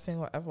podcast thing,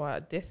 whatever,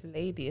 this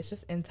lady, it's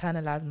just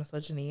internalized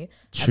misogyny.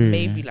 True. And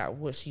maybe like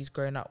what she's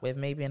grown up with.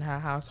 Maybe in her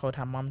household,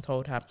 her mum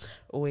told her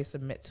always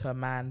submit to a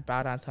man,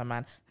 bow down to a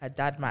man. Her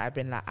dad might have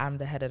been like, I'm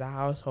the head of the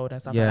household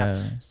and stuff like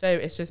that. So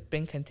it's just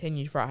been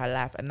continued throughout her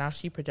life. And now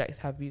she projects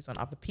her views on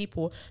other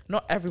people.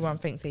 Not everyone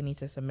thinks they need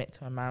to submit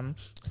to a man.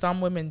 Some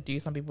women do.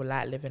 Some people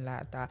like living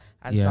like that.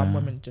 And some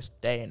women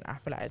just don't. I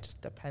feel like it just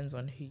depends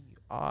on who you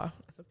are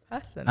as a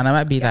person. And it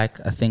might be like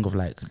a thing of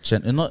like, I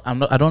don't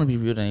want to be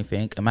rude or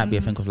anything. It might be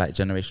a thing of like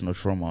generational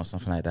trauma or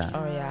something like that.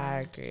 Oh yeah, I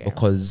agree.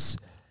 Because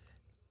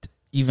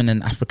even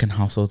in African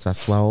households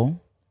as well,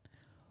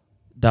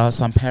 there are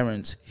some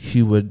parents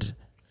who would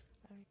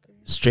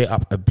straight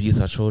up abuse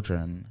their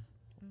children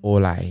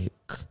or like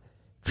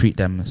treat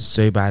them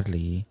so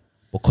badly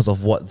because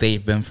of what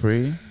they've been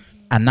through.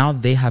 And now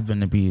they have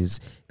been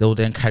abused. They'll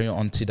then carry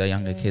on to the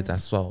younger kids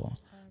as well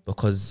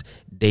because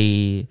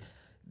they,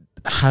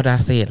 how do I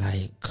say it?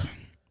 Like,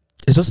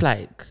 it's just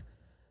like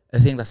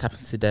a thing that's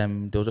happened to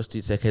them. They'll just do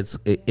it to their kids.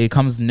 It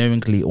comes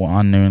knowingly or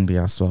unknowingly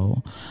as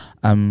well.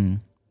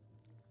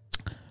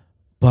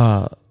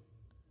 But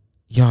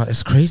yeah,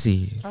 it's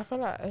crazy. I feel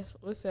like it's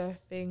also a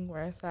thing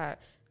where it's like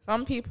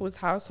some people's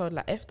household,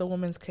 like if the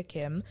woman's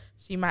cooking,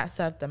 she might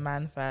serve the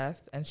man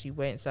first and she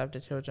won't serve the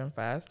children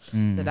first.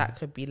 So that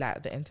could be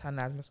like the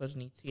internalized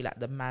misogyny too. Like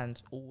the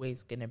man's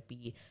always gonna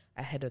be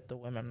ahead of the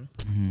women.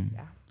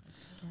 Yeah.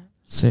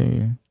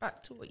 So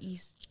back to what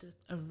the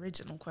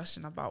original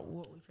question about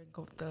what we think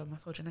of the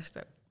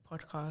misogynistic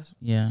podcast.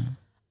 Yeah,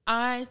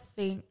 I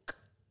think,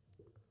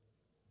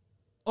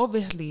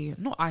 obviously,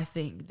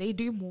 they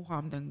do more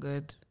harm than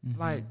good.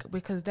 Like,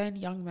 because then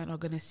young men are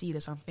gonna see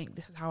this and think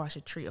this is how I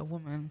should treat a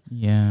woman.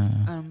 Yeah.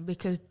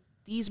 Because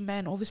these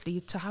men, obviously,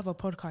 to have a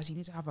podcast, you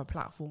need to have a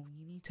platform.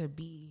 You need to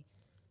be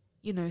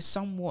you know,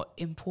 somewhat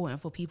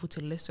important for people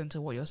to listen to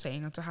what you're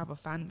saying and to have a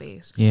fan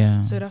base.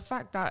 Yeah. So the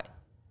fact that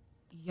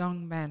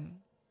young men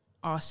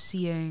are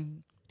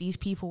seeing these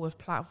people with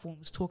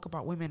platforms talk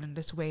about women in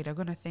this way, they're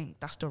going to think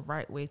that's the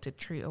right way to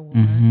treat a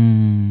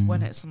woman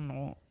when it's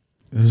not.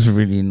 It's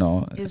really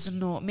not. It's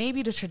not.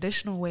 Maybe the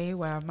traditional way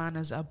where a man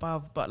is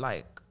above, but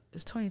like,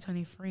 it's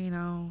 2023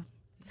 now.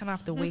 You kind of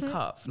have to wake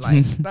up.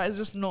 Like, that is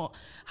just not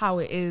how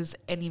it is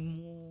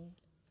anymore.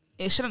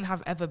 It shouldn't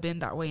have ever been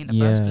that way in the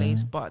first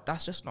place, but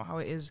that's just not how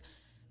it is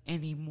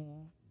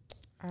anymore.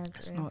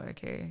 It's not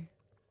okay.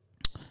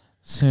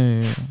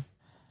 So,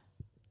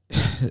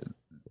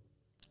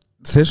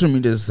 social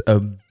media is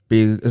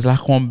it's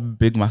like one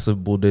big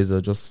massive bulldozer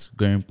just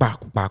going back.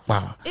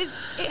 It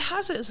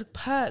has its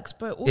perks,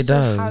 but It also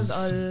does.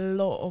 has a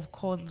lot of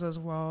cons as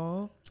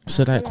well.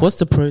 So like, what's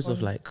the pros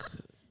of like?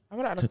 I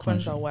feel like the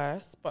cons are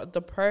worse, but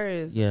the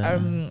pros,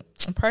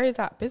 pros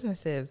at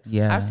businesses.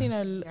 Yeah,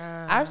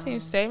 I've seen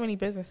so many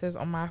businesses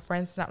on my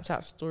friends'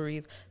 Snapchat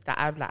stories that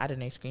I've like, I don't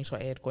know,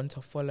 screenshotted, gone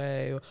to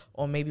follow,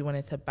 or maybe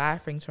wanted to buy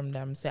things from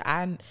them. So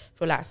I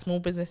feel like small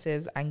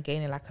businesses and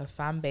gaining like a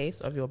fan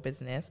base of your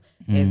business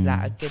is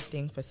like a good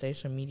thing for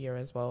social media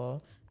as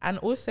well. And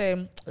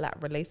also like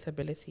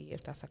relatability,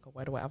 if that's like a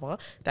word or whatever,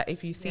 that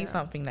if you see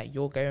something that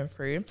you're going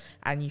through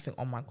and you think,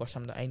 oh my gosh,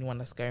 I'm the only one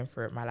that's going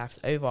through it, my life's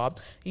over,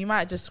 you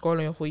might just scroll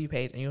on your For You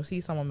page and you'll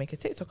see someone make a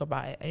TikTok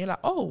about it and you're like,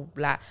 oh,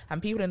 like,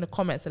 and people in the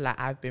comments are like,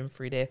 I've been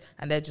through this,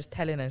 and they're just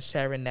telling and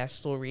sharing their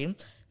story.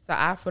 So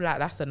I feel like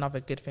that's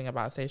another good thing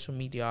about social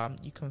media.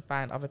 You can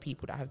find other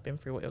people that have been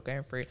through what you're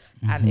going through,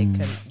 and you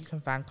can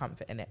find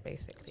comfort in it,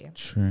 basically.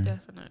 True.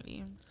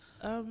 Definitely.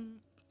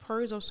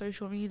 Pros of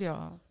social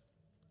media.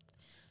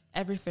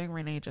 Everything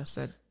Renee just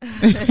said. You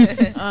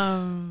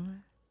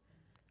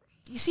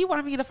see what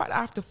I mean? The fact that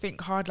I have to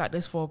think hard like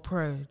this for a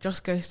pro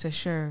just goes to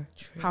show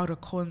how the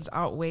cons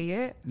outweigh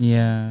it.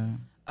 Yeah.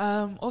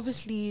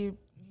 Obviously,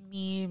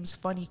 memes,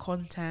 funny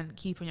content,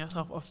 keeping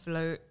yourself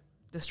afloat,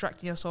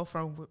 distracting yourself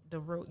from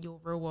your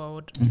real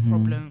world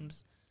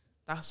problems.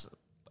 That's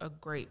a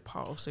great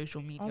part of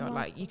social media.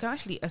 Like, you can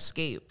actually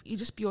escape. You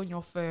just be on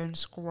your phone,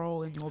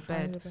 scroll in your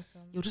bed. 100%.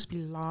 You'll just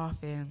be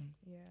laughing.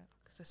 Yeah.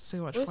 There's so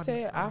much Also,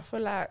 funny stuff. I feel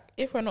like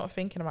if we're not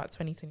thinking about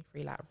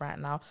 2023 like right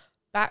now,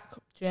 back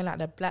during like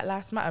the Black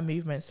Lives Matter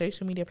movement,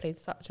 social media played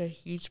such a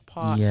huge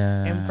part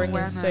in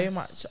bringing so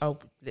much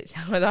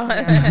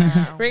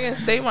bringing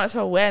so much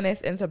awareness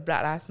into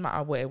Black Lives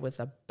Matter, what it was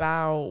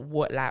about,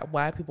 what like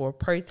why people were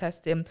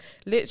protesting.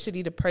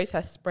 Literally, the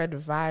protest spread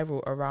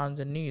viral around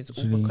the news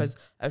all because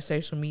of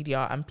social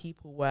media, and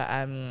people were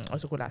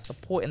also called like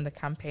supporting the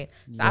campaign.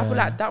 So I feel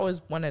like that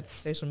was one of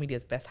social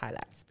media's best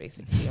highlights,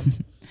 basically.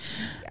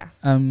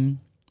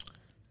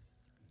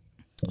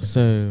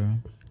 So.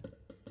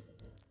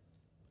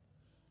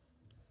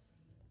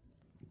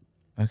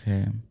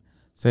 Okay,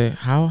 so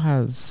how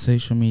has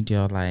social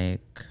media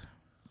like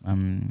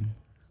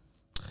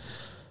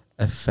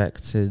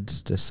affected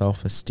the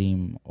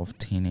self-esteem of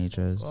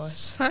teenagers?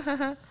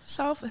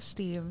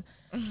 Self-esteem.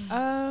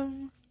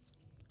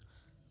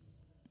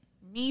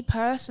 Me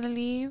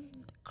personally,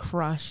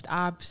 crushed,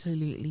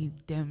 absolutely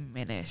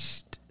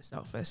diminished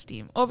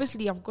self-esteem.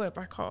 Obviously, I've got it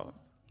back up.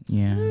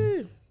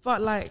 Yeah.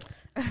 But like,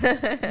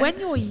 when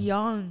you're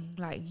young,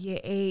 like year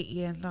 8,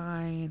 year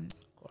 9,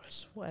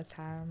 what a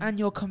time. and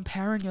you're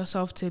comparing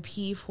yourself to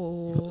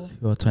people.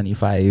 You're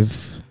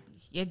 25.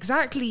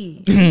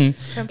 Exactly.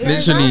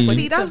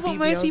 Literally. That's what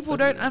most people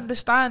don't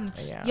understand.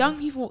 Yeah. Young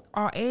people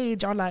our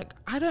age are like,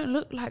 I don't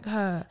look like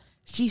her.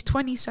 She's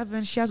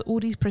 27. She has all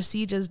these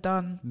procedures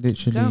done.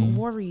 Literally. Don't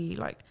worry.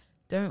 Like,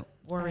 don't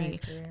worry.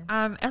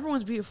 And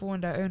everyone's beautiful in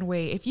their own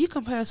way. If you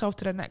compare yourself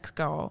to the next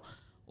girl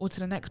or to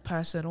the next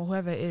person or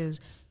whoever it is,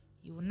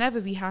 you will never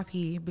be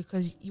happy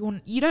because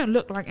you don't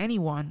look like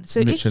anyone.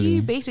 So Literally. if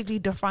you basically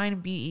define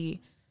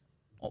beauty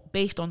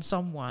based on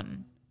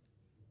someone,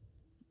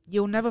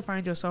 you'll never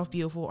find yourself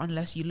beautiful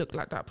unless you look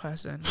like that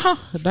person.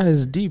 That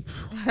is deep.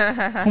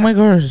 Oh my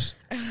gosh.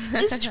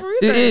 It's true.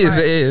 It is. Like,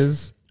 It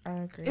is. I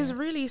agree. it's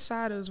really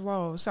sad as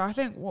well. So I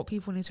think what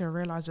people need to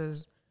realize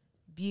is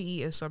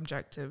beauty is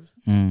subjective.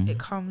 It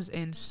comes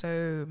in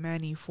so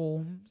many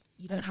forms.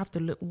 You don't have to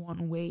look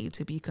one way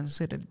to be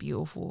considered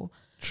beautiful.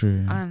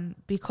 True. And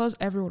because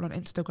everyone on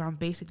Instagram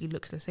basically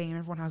looks the same,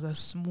 everyone has a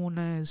small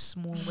nose,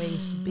 small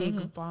waist,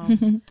 big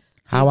bum,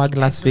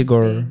 Hourglass big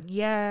figure. everything.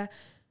 Yeah.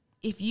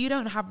 If you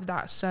don't have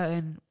that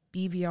certain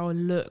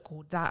BBL look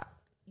or that,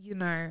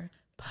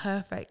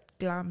 perfect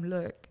glam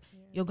look,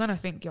 you're going to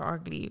think you're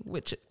ugly,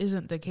 which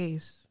isn't the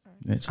case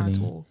Literally. at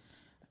all.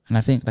 And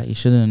I think that you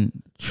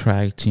shouldn't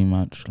try too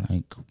much,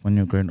 like when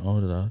you're growing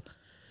older.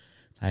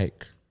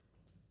 Like,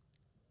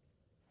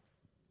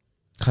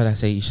 how do I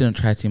say, you shouldn't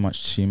try too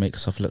much to make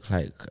yourself look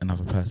like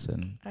another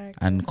person.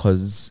 And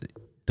because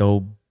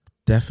there'll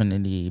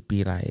definitely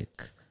be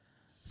like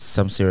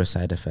some serious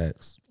side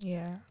effects.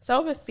 Yeah.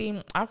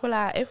 Self-esteem, I feel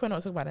like if we're not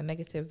talking about the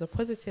negatives, the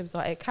positives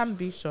are it can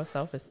boost your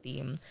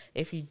self-esteem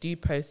if you do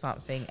post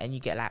something and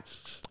you get like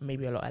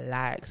maybe a lot of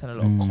likes and a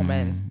lot of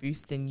comments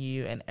boosting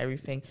you and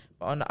everything.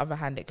 But on the other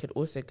hand, it could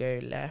also go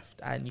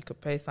left and you could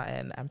post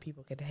something and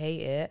people could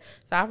hate it.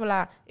 So I feel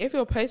like if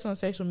you're posting on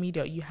social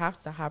media, you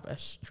have to have a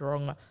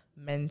strong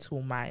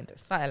mental mind,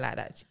 something like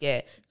that to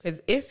get.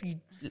 Because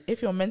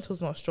if your mental's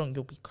not strong,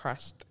 you'll be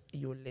crushed.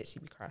 You'll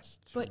literally be crushed.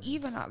 But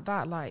even at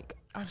that, like,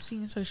 I've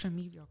seen social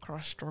media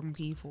crush strong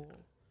people.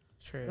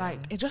 True. Like,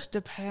 it just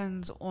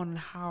depends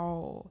on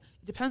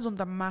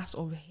the mass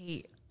of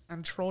hate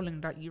and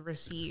trolling that you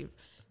receive.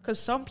 Because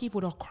some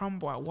people, they'll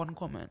crumble at one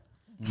comment.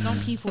 Some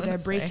people, their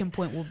breaking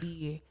point will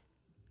be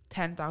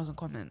 10,000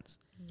 comments.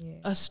 Yeah.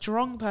 A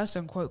strong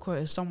person, quote,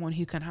 quote, is someone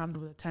who can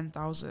handle the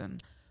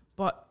 10,000.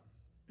 But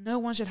no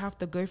one should have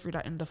to go through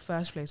that in the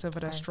first place, whether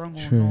they're strong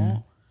or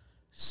not.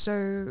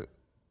 So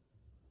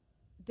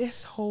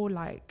this whole,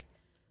 like,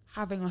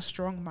 having a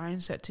strong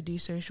mindset to do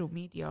social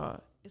media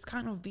is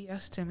kind of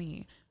BS to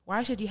me.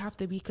 Why should you have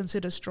to be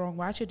considered strong?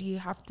 Why should you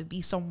have to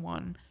be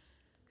someone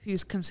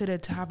who's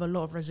considered to have a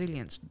lot of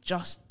resilience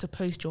just to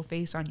post your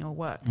face and your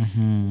work?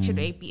 Should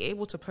they be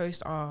able to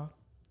post our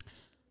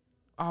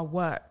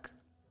work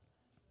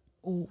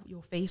or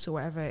your face or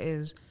whatever it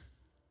is,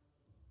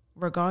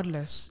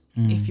 regardless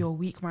if you're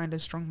weak-minded,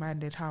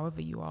 strong-minded,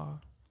 however you are?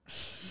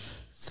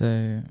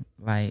 So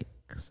I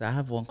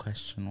have one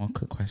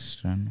quick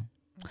question.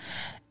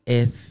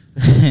 If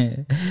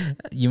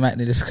you might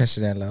need this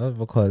question aloud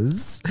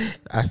because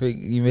I think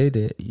you made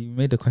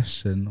the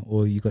question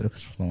or you got the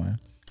question somewhere.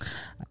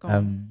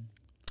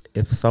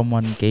 If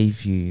someone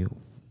gave you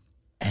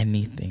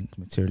anything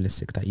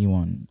materialistic that you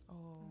want,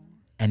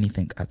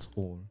 anything at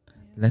all,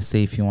 let's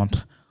say if you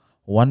want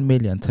 1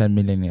 million, 10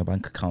 million in your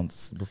bank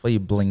accounts, before you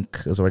blink,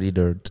 it's already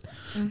dirt.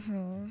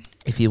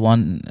 If you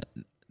want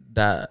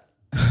that,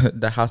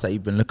 the house that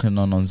you've been looking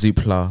on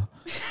Zoopla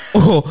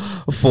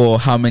for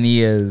how many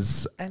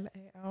years,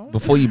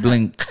 before you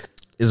blink,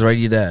 is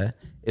already there.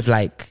 If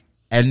like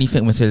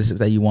anything materialistic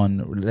that you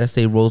want, let's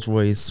say Rolls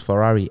Royce,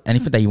 Ferrari,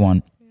 anything that you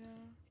want,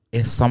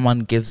 if someone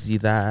gives you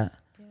that,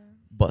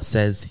 but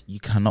says you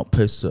cannot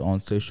post it on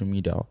social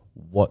media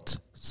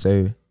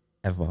whatsoever,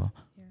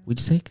 would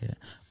you take it?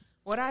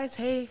 Would I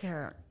take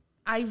it?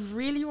 I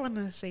really want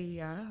to say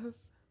yes.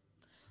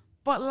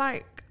 But,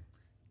 like,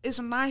 it's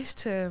nice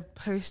to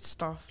post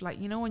stuff. Like,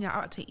 you know, when you're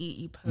out to eat,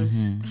 you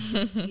post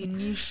your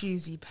new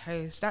shoes, you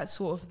post, that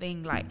sort of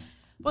thing. Like,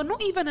 but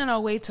not even in a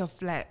way to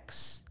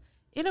flex.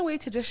 In a way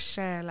to just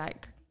share,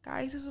 like,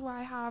 guys, this is what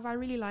I have. I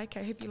really like it.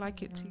 I hope you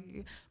like it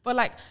too. But,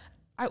 like,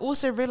 I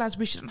also realize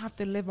we shouldn't have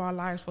to live our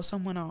lives for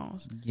someone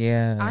else.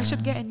 Yeah. I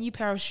should get a new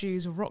pair of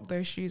shoes, rock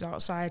those shoes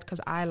outside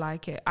because I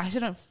like it. I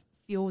shouldn't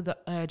feel the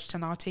urge to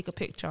now take a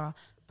picture,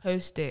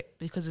 post it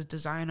because it's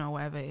designer or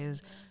whatever it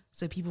is,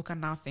 so people can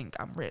now think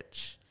I'm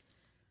rich.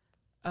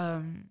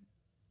 At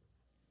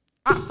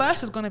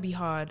first it's going to be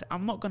hard.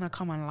 I'm not going to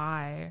come and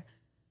lie.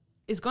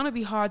 It's going to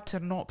be hard to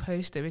not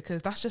post it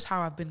because that's just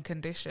how I've been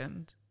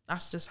conditioned.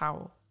 That's just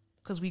how,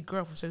 because we grew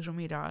up with social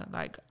media.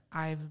 Like,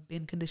 I've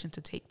been conditioned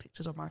to take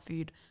pictures of my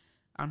food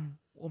and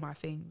all my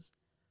things.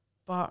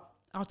 But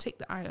I'll take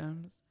the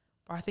items.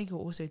 But I think it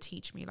will also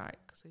teach me, like,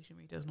 social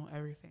media is not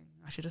everything.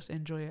 I should just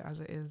enjoy it as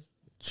it is.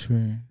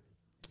 True.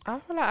 I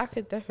feel like I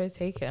could definitely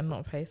take it and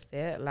not post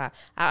it. Like,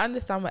 I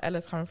understand where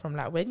Ella's coming from.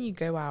 Like, when you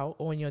go out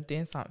or when you're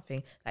doing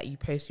something, like, you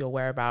post your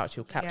whereabouts,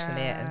 you'll caption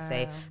it and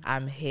say,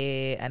 I'm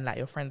here. And, like,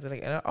 your friends are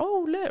like,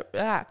 oh, look,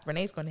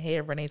 Renee's gone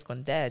here, Renee's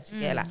gone there.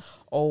 Yeah, like,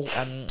 oh,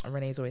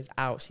 Renee's always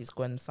out, she's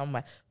gone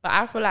somewhere. But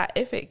I feel like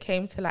if it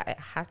came to, like, it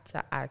had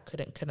to, I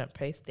couldn't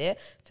post it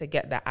to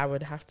get that, I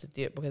would have to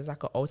do it because it's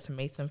like an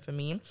ultimatum for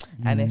me.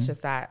 And it's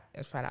just like,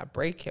 if I, like,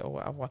 break it or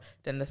whatever,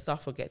 then the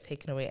stuff will get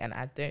taken away. And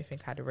I don't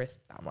think I'd risk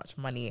that much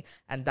money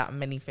and that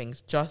many things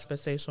just for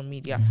social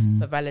media,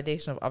 for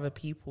validation of other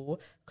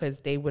people,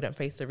 because they wouldn't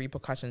face the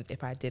repercussions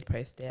if I did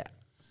post it.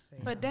 So.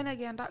 But then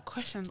again, that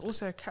question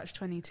also a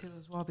catch-22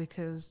 as well,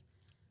 because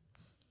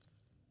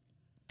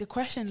the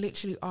question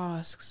literally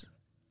asks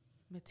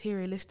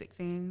materialistic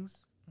things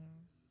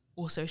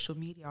or social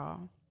media.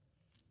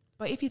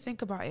 But if you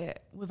think about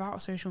it,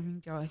 without social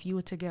media, if you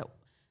were to get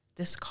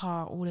this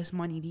car, all this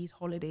money, these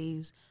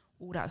holidays,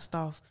 all that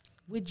stuff,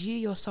 would you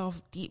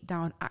yourself deep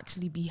down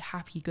actually be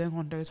happy going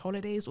on those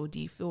holidays? Or do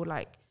you feel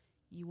like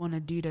you want to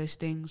do those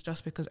things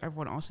just because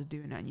everyone else is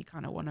doing it and you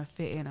kind of want to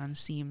fit in and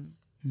seem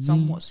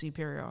somewhat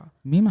superior?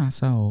 Me,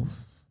 myself,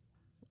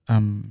 I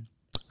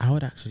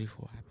would actually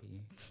feel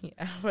happy.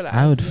 Yeah,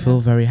 I would feel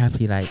very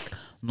happy, like,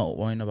 not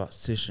worrying about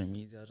social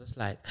media. Just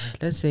like,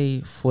 let's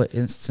say, for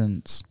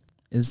instance,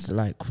 is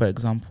like, for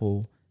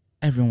example,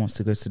 everyone wants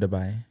to go to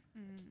Dubai.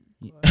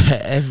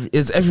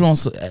 Everyone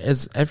wants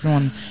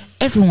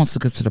to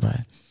go to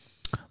Dubai,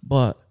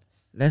 but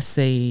let's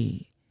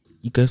say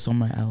you go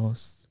somewhere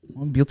else,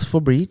 one beautiful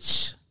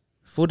beach,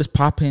 food is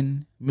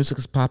popping, music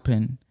is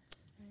popping,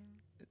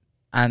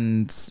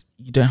 and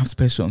you don't have to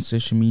post it on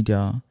social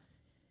media.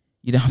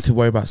 you don't have to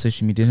worry about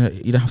social media.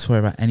 You don't have to worry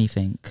about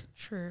anything.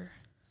 True.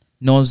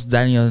 No one's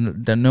dining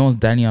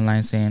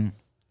online saying,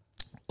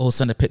 "Oh,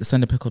 send a pic of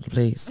the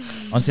place.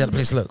 I want to see how the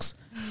place looks."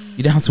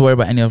 You don't have to worry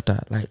about any of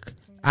that. Like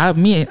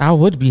I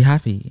would be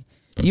happy,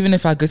 even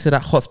if I go to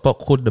that hotspot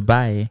called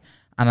Dubai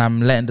and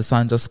I'm letting the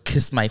sun just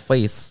kiss my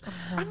face.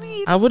 I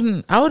mean,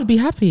 I would be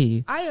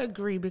happy. I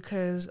agree,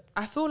 because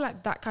I feel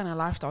like that kind of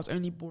lifestyle is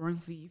only boring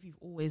for you if you've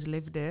always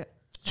lived it.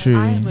 True.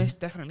 I most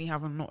definitely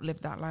have not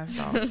lived that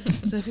lifestyle.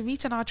 So for me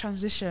to now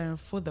transition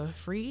for the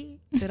free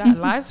to that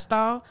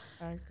lifestyle,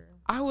 I agree.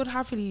 I would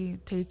happily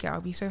take it.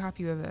 I'll be so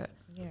happy with it.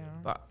 Yeah.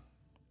 But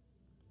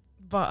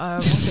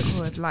what's it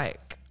called?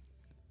 Like,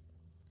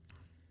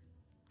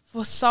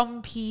 for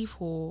some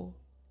people,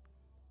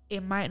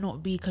 it might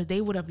not be, because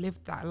they would have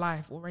lived that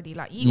life already.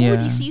 Like, you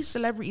already see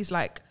celebrities,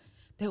 like,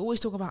 they always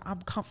talk about,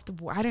 I'm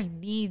comfortable, I don't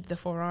need the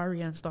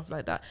Ferrari and stuff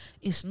like that.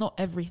 It's not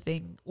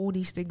everything. All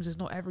these things is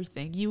not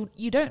everything.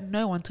 You don't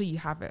know until you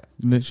have it.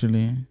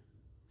 Literally.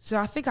 So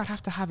I think I'd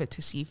have to have it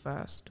to see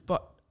first.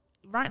 But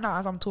right now,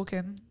 as I'm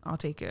talking, I'll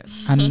take it.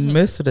 And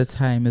most of the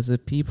time, is the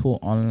people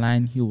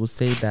online who will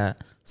say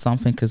that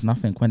something is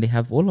nothing when they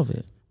have all of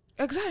it.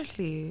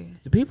 Exactly.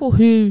 The people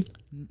who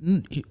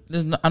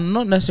are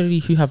not necessarily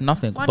who have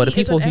nothing, Money but the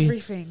people isn't who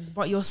everything,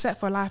 but you're set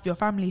for life. Your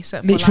family's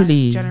set for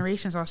Literally, life.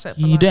 Generations are set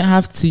for you life. don't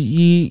have to.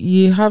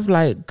 You have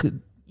like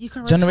You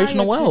can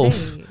generational retire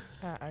wealth. today.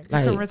 I agree. You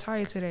can Like-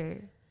 retire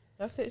today.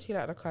 That's literally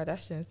like the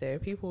Kardashians though.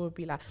 People would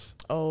be like,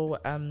 "Oh,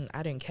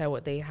 I don't care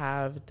what they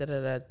have." Da da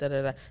da da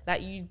da da.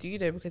 Like you do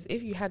though, because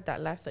if you had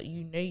that lifestyle,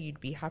 you know you'd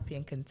be happy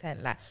and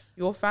content. Like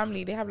your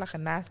family, they have like a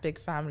nice big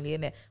family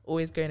in it,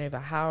 always going over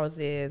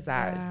houses,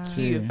 like Yeah.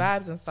 cute True.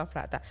 vibes and stuff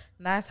like that,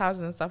 nice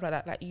houses and stuff like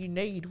that. Like you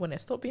know you'd want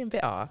it. Stop being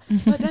bitter.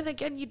 But then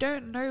again, you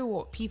don't know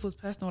what people's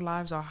personal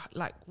lives are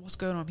like. What's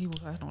going on in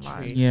people's personal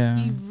lives? Yeah.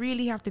 You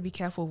really have to be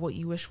careful what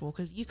you wish for,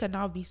 because you can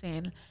now be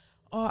saying,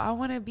 "Oh, I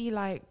want to be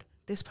like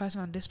this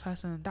person and this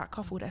person, that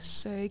couple that's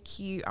so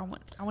cute. I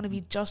want to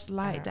be just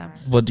like them."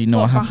 But do you know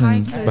what But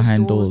happens closed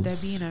behind doors,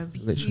 doors? they're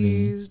being Literally.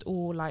 abused,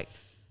 or like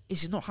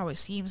it's not how it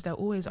seems. They're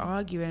always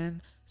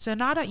arguing. So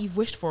now that you've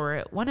wished for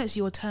it, when it's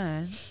your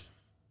turn,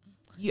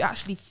 you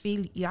actually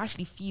feel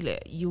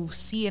it. You'll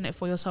see in it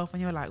for yourself,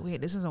 and you're like,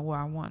 wait, this isn't what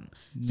I want.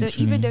 So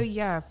even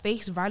though,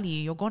 face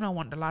value, you're gonna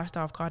want the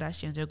lifestyle of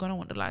Kardashians, you're gonna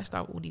want the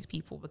lifestyle of all these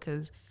people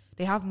because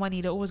they have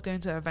money, they're always going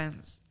to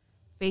events.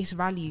 Face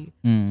value.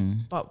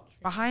 But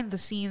behind the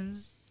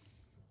scenes,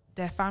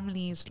 their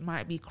families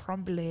might be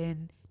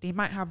crumbling. They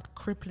might have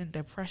crippling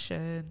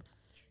depression.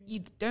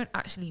 You don't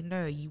actually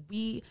know.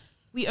 We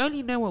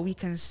only know what we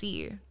can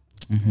see.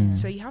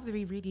 So you have to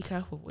be really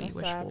careful what That's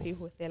you wish why for.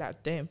 people say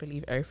like, don't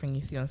believe everything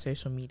you see on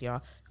social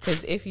media.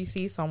 Because if you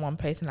see someone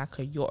posting like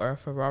a yacht or a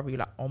Ferrari,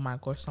 like, oh my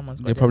gosh, someone's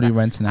got They're this, probably like,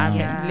 renting out.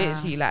 Yeah.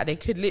 literally, like they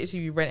could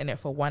literally be renting it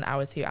for 1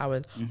 hour, 2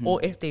 hours,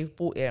 or if they've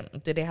bought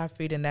it, do they have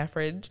food in their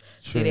fridge?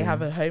 Do they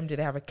have a home? Do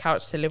they have a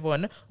couch to live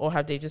on, or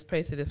have they just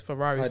posted this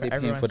Ferrari Are for they paying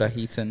everyone? for the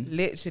heating?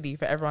 Literally,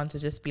 for everyone to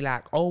just be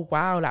like, oh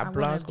wow, I like wanna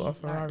Blah's be got a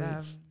Ferrari.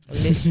 them.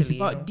 Literally,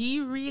 But do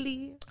you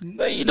really?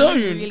 No, you Do don't.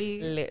 you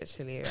really?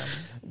 literally.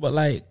 But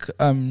like,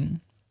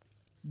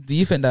 do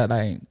you think that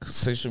like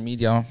social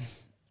media?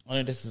 I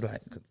know this is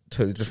like a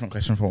totally different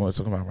question from what we're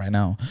talking about right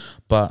now,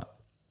 but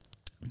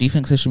do you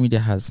think social media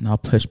has now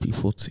pushed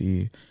people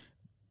to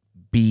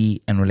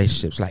be in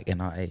relationships like in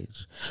our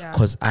age? Yeah.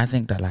 Because I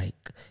think that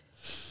like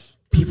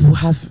people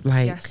have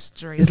like Yes,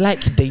 Drake. it's like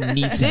they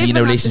need to You be in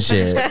don't a even have to finish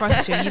relationship. the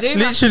question. You don't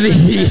even have to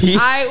Literally,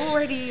 I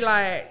already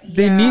like.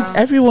 they need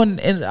everyone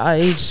in our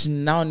age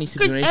now needs to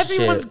be in a Because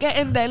everyone's relationship.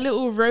 getting their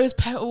little rose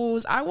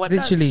petals. I want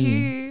Literally.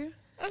 that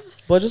too.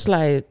 But just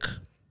like,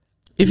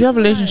 if you have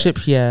a relationship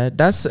here,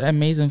 that's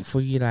amazing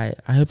for you. Like,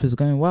 I hope it's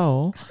going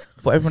well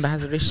for everyone that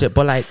has a relationship.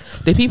 But like,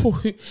 the people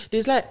who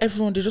there's like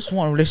everyone, they just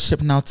want a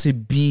relationship now to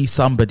be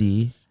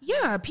somebody.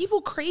 Yeah,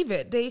 people crave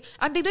it. They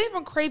don't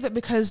even crave it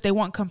because they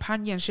want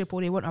companionship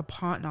or they want a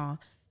partner.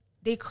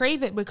 They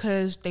crave it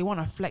because they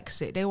want to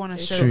flex it. They want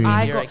to show True.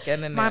 I You're got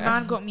again in my there.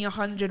 man got me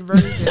 100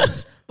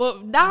 roses.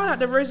 But now that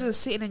the roses are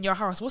sitting in your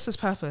house, what's his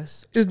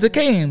purpose? It's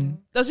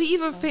decaying. Does he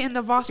even fit in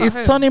the vase at It's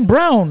home? turning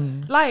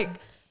brown. Like,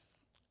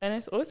 And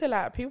it's also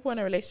like people in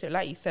a relationship,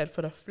 like you said,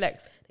 for the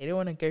flex, they don't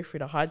want to go through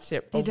the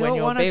hardship They of don't when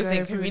your wanna babes go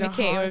ain't through the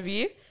communicating hard- with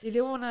you. they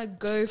don't want to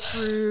go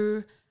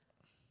through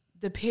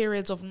the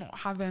periods of not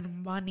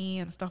having money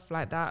and stuff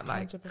like that.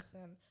 Like, 100%.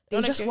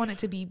 they just want it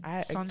to be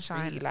I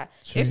sunshine. agree. Like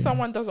True. if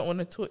someone doesn't want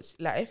to talk,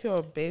 like if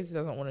your babes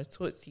doesn't want to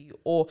talk to you,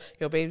 or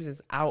your babes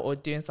is out or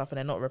doing stuff and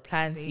they're not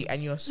replying to you,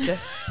 and you're just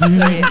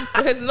sorry,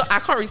 because I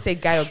can't really say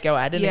guy or girl.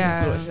 I don't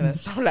Yeah. know who's watching and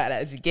stuff like that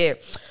as you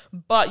get.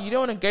 But you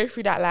don't want to go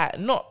through that, like,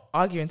 not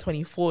arguing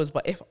 24s,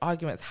 but if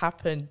arguments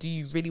happen, do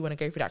you really want to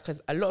go through that?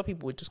 Because a lot of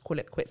people would just call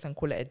it quits and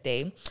call it a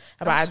day.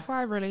 That's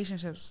why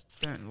relationships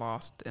don't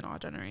last in our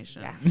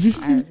generation. Yeah,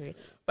 I agree.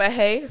 But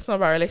hey, it's not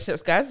about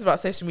relationships, guys. It's about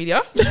social media.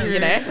 You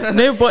know.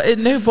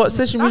 no, but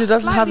social media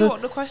That's doesn't have slightly a.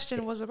 what the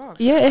question was about.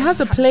 Yeah, it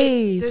has a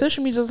play.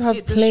 Social media doesn't have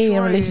It play in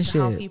destroys relationships.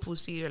 how people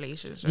see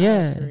relationships.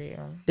 Yeah. Agree,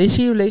 yeah. They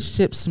see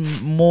relationships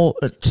more.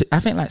 I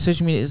think like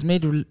social media has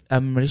made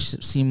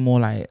relationships seem more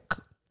like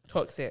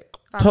Toxic.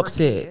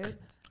 toxic. Fabricated.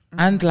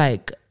 And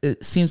like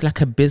it seems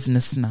like a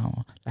business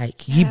now.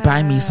 Like you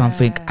buy me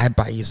something, Yeah. I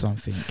buy you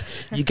something.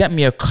 You get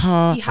me a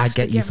car, He I has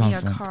to get you me a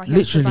something. car. He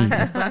has to Literally, buy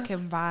me a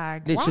Birkin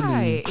bag.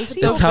 Literally. Why? Is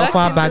he The a Telfar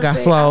Birkin bag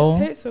as thing? well. I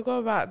totally forgot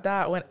about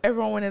that when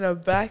everyone wanted a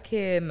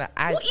Birkin.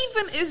 What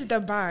even is the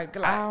bag?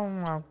 Like, Oh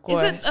my is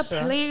god! it a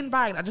plain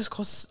bag that just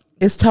costs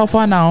it's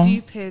Telfar now.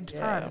 stupid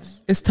Yeah.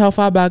 price? It's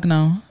Telfar bag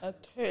now. I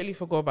totally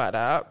forgot about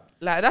that.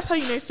 Like, that's how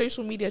you know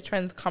social media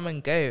trends come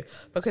and go.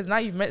 Because now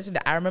you've mentioned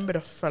it, I remember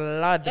the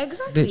flood.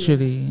 Exactly.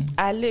 Literally.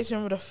 I literally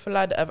remember the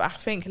flood of, I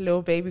think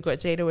Lil Baby got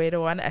Jada Wade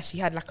one, and she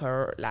had like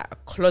a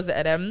closet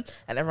of them,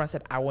 and everyone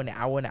said, I want it,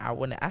 I want it, I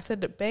want it. I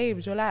said,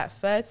 babes, you're like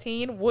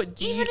 13. What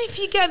do you Even if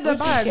you get the what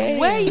you bag, gain?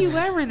 where are you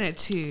wearing it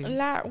to?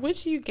 like? What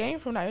do you gain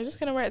from that? You're just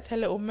gonna wear it to a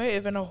little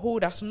motive and a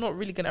haul that's not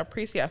really gonna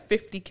appreciate a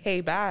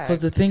 50k bag.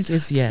 Because the thing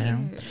is, yeah,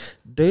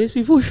 those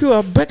people who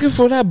are begging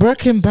for that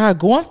Birkin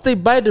bag, once they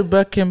buy the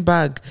Birkin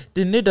bag,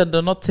 they know that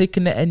they're not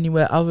taking it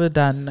anywhere other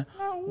than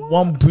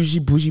one bougie.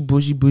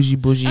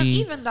 And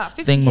even that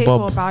 50k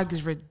thingamabob. for a bag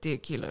is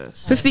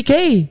ridiculous.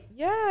 50k.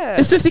 Yeah,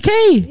 It's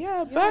 50k.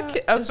 yeah.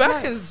 It's Birkin's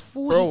like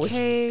bro,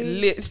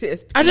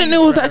 40k. I didn't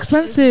know it was that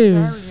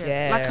expensive.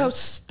 Yeah. Like a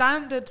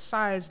standard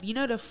size, you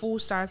know, the full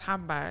size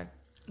handbag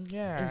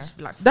Yeah, is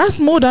like That's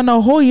more than a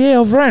whole year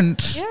of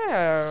rent.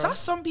 yeah. that's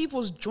some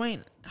people's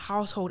joint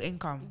household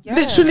income. Yeah.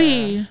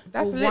 Literally.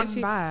 That's For one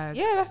literally bag.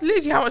 Yeah, that's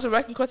literally how much a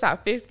Birkin costs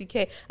at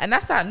 50k, and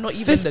that's at not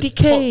even the 50K.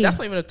 top. That's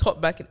not even the top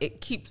Birkin. It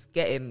keeps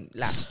getting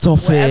like Stop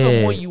whatever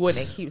it. more you want,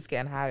 it keeps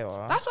getting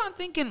higher. That's what I'm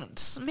thinking.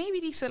 Maybe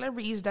these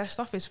celebrities, their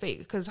stuff is fake.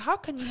 Because how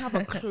can you have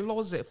a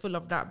closet full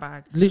of that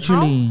bag?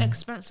 Literally. How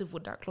expensive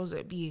would that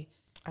closet be?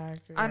 I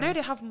agree. I know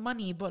they have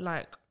money, but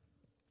like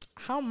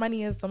How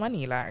money is the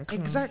money? Like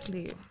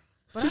exactly.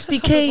 But that's a 50K.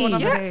 topic for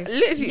another Yeah, day.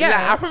 literally. Yeah.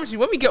 Like, I promise you,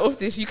 when we get off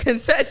this, you can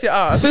search it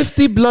up.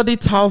 50 bloody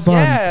thousand. I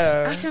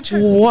Yeah, can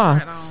check What?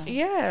 right now.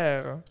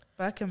 yeah,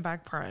 Birkin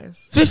bag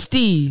price. 50.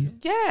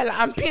 yeah. Like,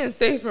 I'm being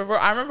safer, bro.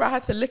 I remember I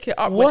had to look it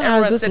up. What when has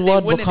everyone this said they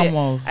word wanted become it.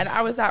 of? And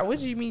I was like, "What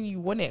do you mean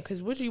you want it?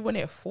 Because what do you want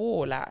it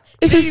for? Like,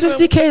 If you it's don't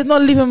even- 50k, it's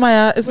not leaving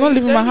my it's Well, not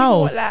you leaving don't my even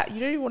want, house. like, you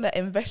don't even want to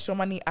invest your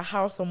money a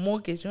house or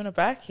mortgage. You want a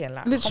Birkin,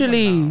 like come on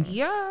Literally. now.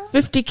 Yeah.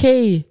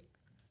 50k.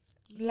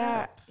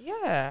 Like,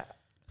 yeah,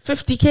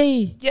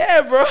 50k.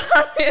 yeah, bro.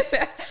 I mean,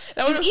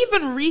 that was It's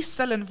even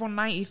reselling for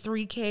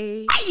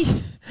 93k.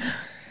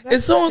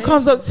 If someone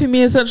comes up to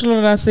me in Central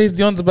London and says, "Do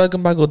you want the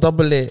Birkin bag or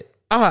double it?"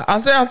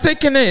 I'm saying, I'm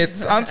taking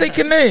it. I'm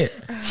taking it.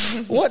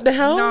 What the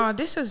hell? Nah,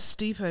 this is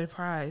stupid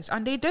price,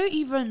 and they don't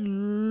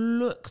even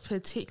look I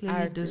particularly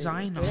agree.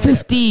 designer. Yeah.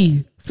 50.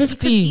 You could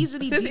 50.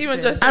 easily This beat even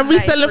this. just- I'm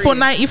reselling for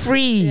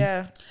 93. 93.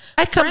 yeah.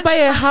 I can French buy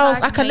a house.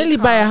 I handbag can nearly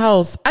buy a maker.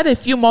 house. Add a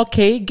few more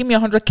K. Give me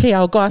 100k.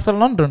 I'll go outside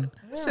London.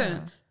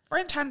 Listen,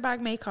 French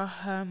handbag maker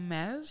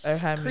Hermes Oh,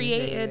 Hermes,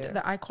 created yeah.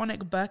 the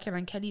iconic Birkin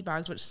and Kelly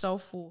bags, which sell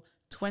for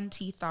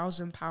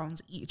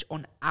 £20,000 each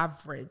on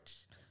average.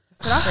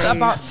 So that's Crazy.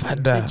 about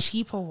Father. the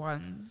cheaper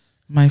ones.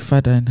 My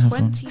father in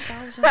heaven.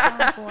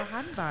 £20,000 for a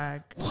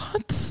handbag.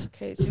 What?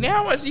 Okay, do you know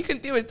how much you can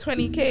do with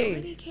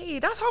 20k?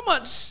 20k. That's how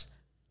much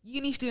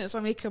uni students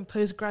are making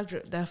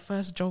postgraduate their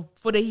first job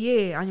for the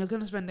year, and you're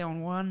gonna spend it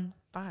on one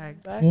bag.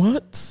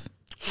 What?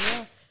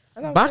 Yeah.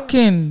 And I'm Back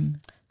saying, in.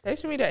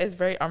 social media is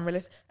very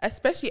unrealistic,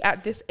 especially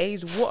at this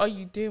age. What are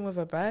you doing with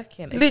a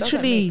Birkin? It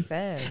Literally. doesn't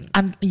make sense.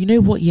 And you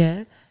know what?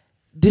 Yeah,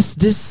 this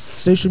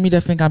social media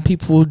thing and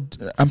people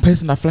and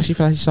posting that flashy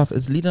stuff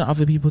is leading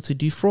other people to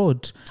do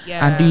fraud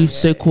and do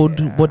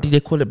so-called what did they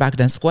call it back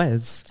then,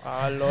 squares.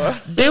 Oh Lord.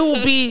 They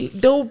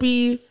will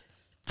be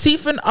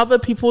thieving other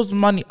people's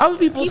money, other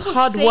people's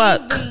hard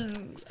work.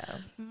 savings,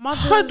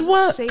 Mothers' Hard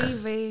work.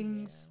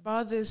 savings,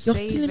 brothers' You're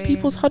savings. stealing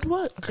people's hard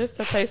work. Just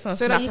to post on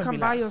so Snap that you and can be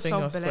buy like, swing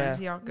yourself your square.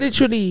 Balenciaga.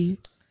 Literally.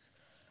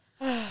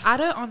 I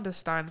don't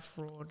understand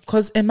fraud.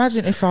 Because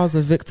imagine if I was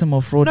a victim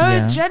of fraud. No,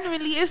 Yeah,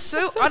 genuinely, it's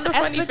so Such a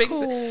funny thing.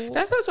 unethical.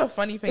 That's such a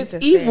funny thing it's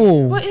to say.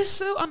 evil. But it's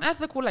so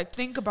unethical. Like,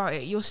 think about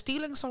it. You're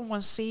stealing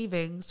someone's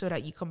savings so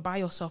that you can buy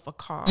yourself a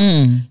car.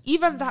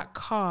 Even that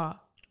car,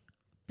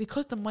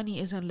 because the money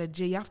isn't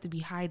legit, you have to be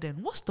hiding.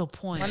 What's the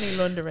point? Money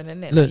laundering,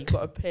 in it. Look. Like, you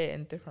got to pay it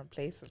in different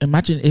places.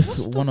 Imagine if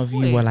What's the one of you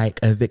point? were like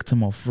a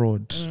victim of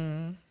fraud.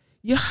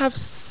 You have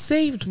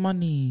saved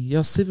money.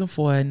 You're saving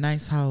for a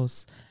nice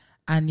house.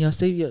 and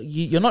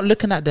you're not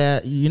looking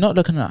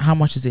at how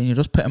much is it in, you're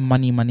just putting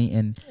money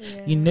in.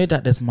 You know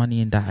that there's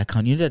money in that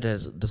account. You know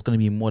that there's going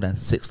to be more than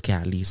 6K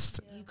at least.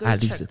 You go At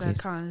check least the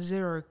account,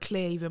 zero,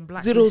 clear, even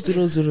black. 0. What's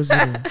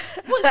that?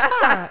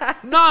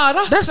 No,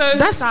 that's so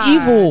that's sad.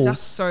 evil.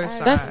 That's so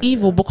sad. That's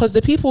evil, because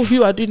the people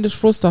who are doing this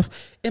fraud stuff,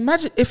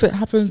 imagine if it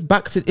happens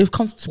What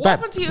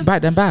happened to you?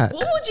 back them back.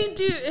 What would you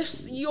do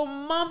if your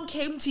mum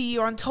came to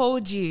you and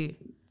told you,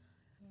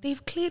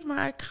 they've cleared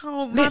my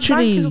account, my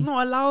Literally. bank is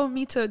not allowing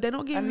me to, they're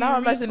not giving And me now a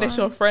imagine it's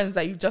your refund. friends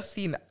that you've just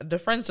seen. The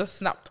friends just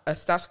snapped a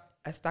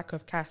stack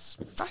of cash.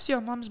 That's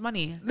your mum's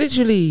money.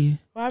 Literally.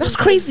 Why That's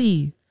would-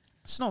 crazy.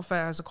 It's not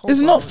fair as a It's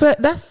culprit. not fair.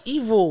 That's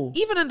evil.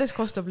 Even in this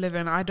cost of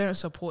living, I don't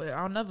support it.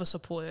 I'll never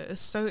support it.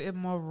 It's so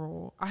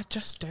immoral. I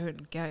just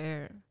don't get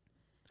it.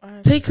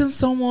 Taking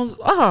someone's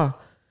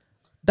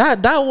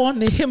that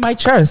one, it hit my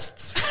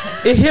chest.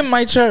 It hit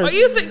my chest. Are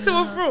you a victim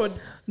of fraud?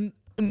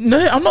 No,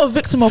 I'm not a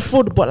victim of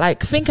fraud, but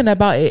like thinking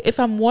about it, if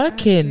I'm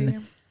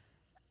working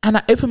and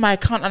I open my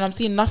account and I'm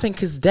seeing nothing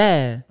is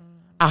there,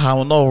 I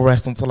will not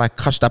rest until I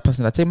catch that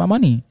person that take my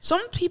money.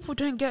 Some people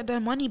don't get their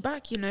money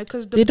back,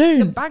 because They don't.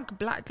 the bank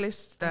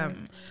blacklists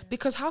them.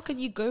 Because how can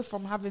you go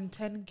from having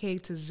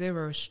 10K to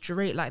 0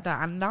 straight like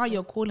that? And now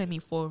you're calling me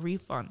for a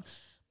refund.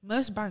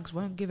 Most banks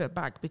won't give it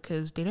back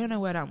because they don't know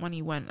where that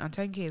money went. And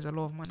 10K is a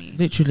lot of money.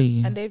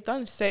 Literally. And they've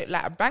done so,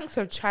 like, banks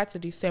have tried to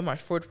do so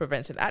much fraud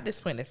prevention. At this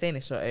point, they're saying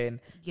it's your own.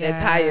 Yeah.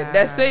 They're tired.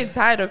 They're so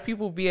tired of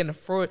people being a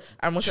fraud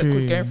and what's it True.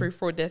 called, going through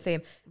fraud. They're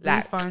saying,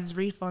 like,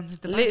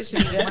 Refunds. The literally, banks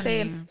need they're money.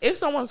 saying, if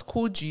someone's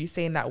called you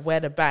saying that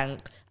we're the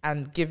bank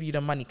and give you the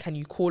money, can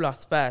you call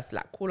us first?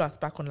 Like, call us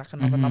back on like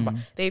another number.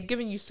 They've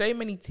given you so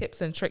many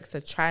tips and tricks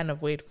to try and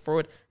avoid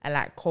fraud and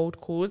like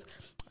cold calls.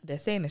 They're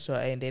saying it's your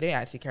own. They don't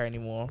actually care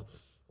anymore.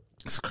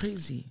 It's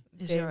crazy.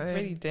 It's They your own.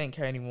 really don't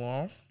care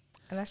anymore.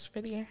 And that's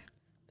really,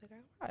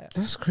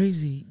 That's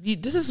crazy.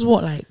 This is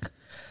what like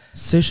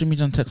social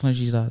media and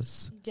technology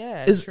does.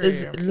 yeah, It's true.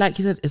 like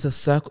you said, it's a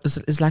circle.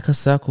 It's like a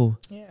circle.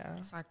 Yeah.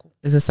 Cycle.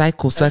 It's a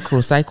circles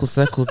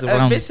A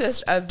around.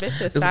 vicious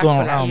It's cycle. going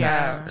like, around.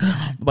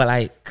 yeah. But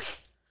like,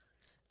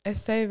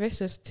 It's so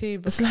vicious too.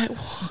 But it's like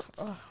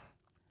what?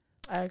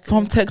 I agree.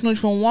 From technology,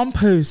 from one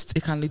post,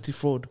 it can lead to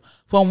fraud.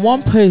 From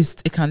one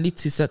post, it can lead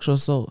to sexual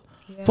assault.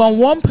 Yeah. From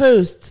one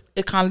post,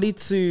 it can lead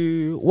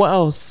to what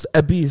else?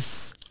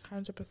 Abuse.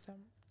 100%.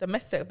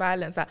 Domestic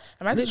violence. Like,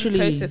 imagine you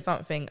Literally. posted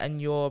something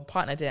and your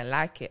partner didn't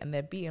like it and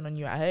they're beating on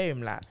you at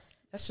home. Like,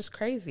 that's just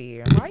crazy.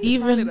 Why are you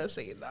Even- smiling at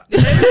saying that?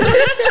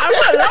 I'm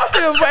not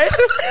laughing,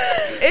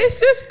 but it's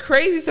just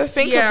crazy to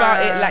think Yeah.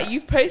 about it. Like,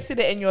 you've posted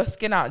it in your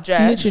skin out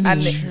dress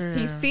Literally. and True.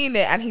 he's seen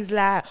it and he's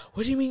like,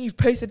 what do you mean you've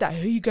posted that?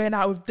 Who are you going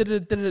out with?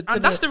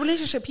 And that's the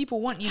relationship people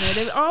want,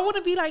 I want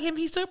to be like him.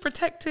 He's so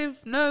protective.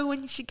 No,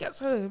 when she gets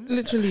home.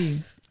 Literally.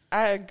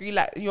 I agree.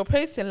 Like, you're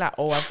posting like,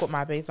 oh, I've got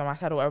my babes on my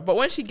side or whatever. But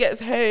when she gets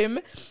home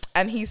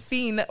and he's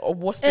seen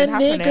what's been A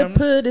nigga happening,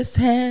 put his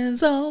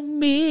hands on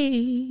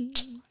me.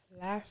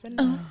 laughing.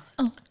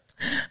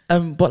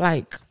 But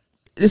like,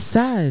 it's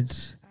sad.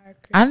 I agree.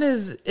 And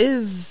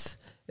is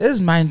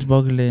mind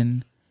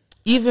boggling.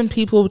 Even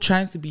people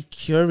trying to be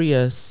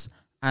curious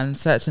and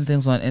searching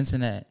things on the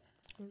internet.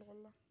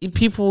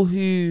 People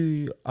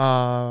who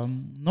are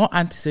not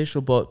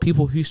antisocial, but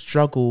people who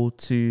struggle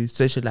to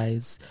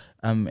socialize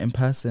in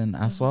person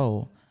as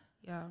well,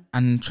 Yeah.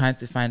 and trying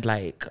to find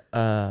like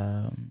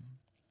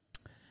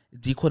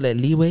do you call it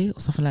leeway or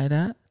something like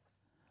that?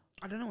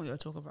 I don't know what you're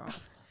talking about.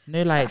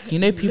 No, like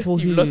people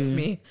You who lost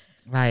me.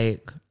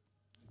 like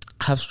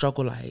have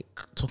struggled like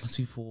talking to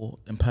people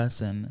in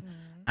person,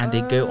 and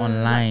they go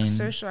online. Like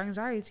social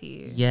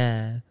anxiety.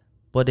 Yeah,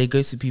 but they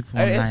go to people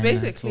Oh, online. it's and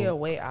basically a talk.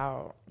 way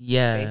out.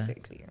 Yeah.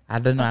 Basically. I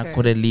don't know. I Okay.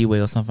 call it leeway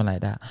or something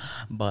like that,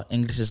 but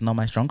English is not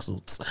my strong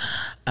suit.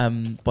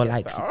 But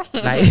like, better.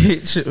 like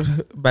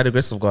by the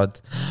grace of God,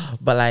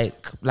 but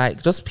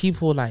like just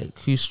people like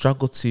who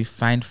struggle to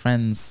find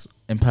friends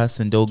in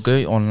person. They'll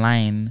go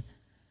online,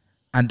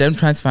 and them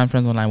trying to find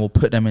friends online will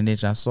put them in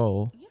danger as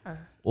well, Yeah.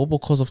 all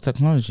because of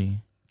technology.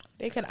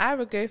 They can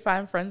either go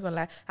find friends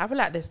online. I feel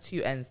like there's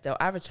two ends. They'll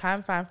either try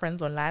and find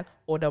friends online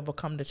or they'll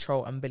become the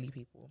troll and bully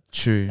people.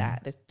 True.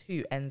 Like, there's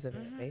two ends of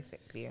it,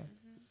 basically.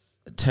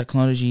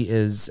 Technology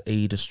is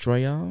a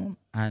destroyer,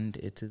 and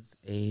it is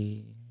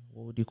a,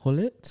 what would you call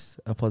it?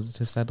 A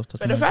positive side of But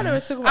technology. the fact that we're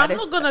talking about I'm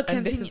not gonna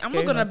and this continue- is I'm not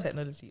going gonna on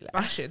technology. Like,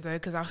 Bash it though,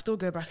 because I'll still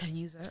go back and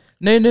use it.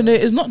 No,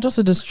 it's not just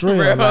a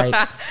destroyer. Real.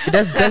 Like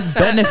there's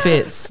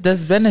benefits.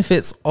 There's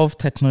benefits of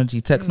technology.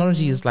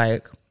 Technology is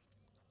like,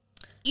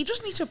 You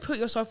just need to put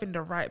yourself in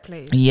the right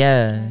place.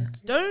 yeah.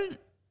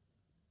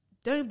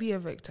 Don't be a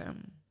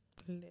victim.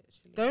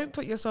 Don't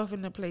put yourself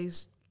in the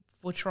place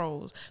for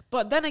trolls.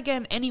 But then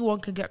again, anyone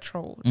can get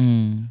trolled.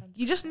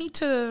 You just need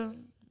to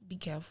be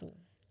careful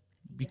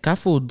Be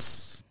careful.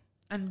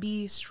 and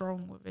be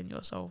strong within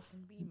yourself.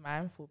 be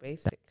mindful,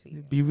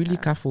 basically. Be really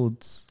careful.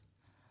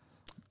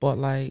 But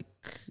like,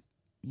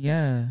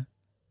 yeah,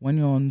 when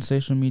you're on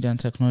social media and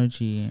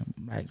technology,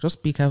 like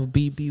just be careful,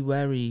 be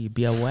wary,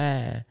 be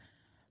aware,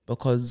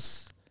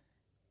 because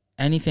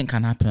anything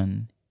can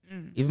happen.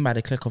 Even by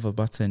the click of a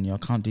button, your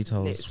account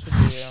details.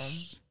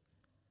 Literally,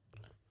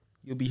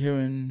 You'll be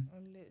hearing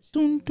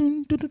dun,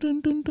 dun, dun,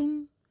 dun, dun,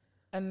 dun.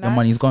 and Your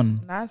money's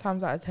gone. 9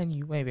 times out of 10,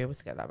 you won't be able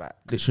to get that back.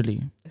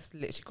 Literally. It's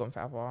literally gone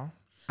forever.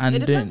 And It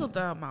depends on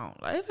the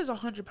amount. Like if it's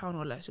 £100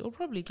 or less, you'll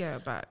probably get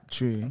it back.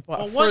 true. But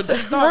But fraud, once it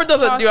fraud starts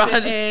doesn't do passing,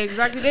 100.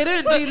 exactly. They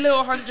don't do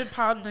little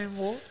 £100 no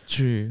more.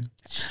 True.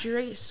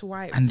 Straight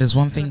swipe. And there's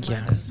one thing, Doesn't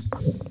yeah.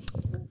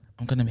 matter.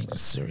 I'm gonna make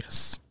this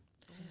serious.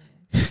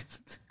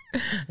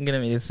 I'm gonna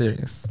make it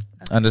serious.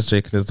 I'm just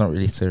joking, it's not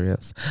really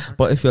serious.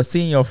 But if you're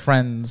seeing your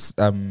friends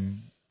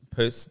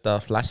post the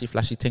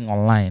flashy thing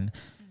online,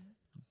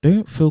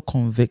 don't feel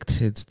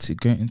convicted to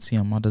go into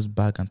your mother's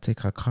bag and take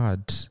her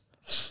card.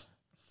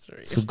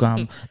 Sorry. To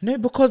go no,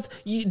 because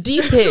you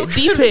deep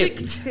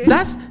it.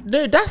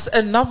 That's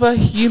another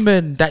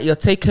human that you're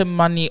taking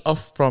money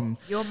off from.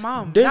 Your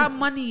mom. Don't- That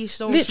money you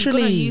stole, she's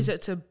Literally. gonna use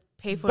it to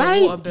pay for Buy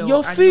your water bill.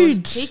 your and food.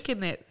 You're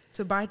taking it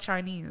to buy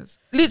Chinese.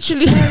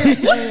 Literally,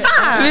 what's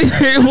that?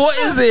 Literally, what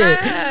is it?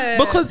 sad.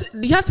 Because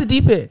you have to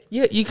deep it.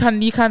 Yeah, you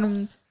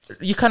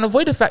can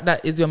avoid the fact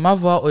that it's your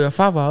mother or your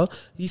father.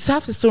 You still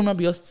have to still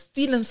remember you're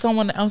stealing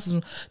someone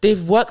else's.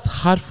 They've worked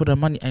hard for the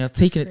money and you're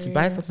taking it to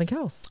buy something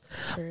else.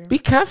 True. Be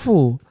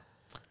careful.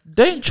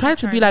 Don't try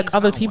to be like Chinese,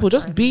 other I don't people. want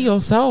Just be Chinese.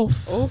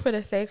 yourself. All for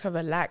the sake of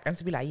a like and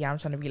to be like, yeah, I'm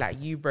trying to be like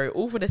you, bro.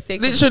 All for the sake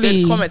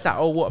Literally. of good comments that,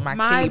 oh, what, my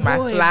My killie, my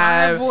boy,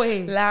 slime. my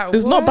boy. Like,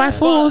 It's not by what?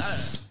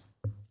 force.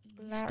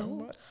 Like,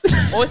 what?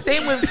 Or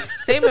same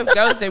with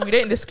girls that we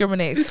don't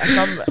discriminate.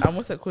 And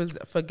what's it called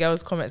for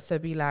girls' comments to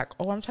be like,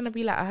 oh, I'm trying to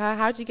be like her.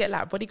 How'd you get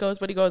like body goals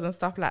and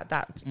stuff like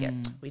that? Yeah,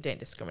 we don't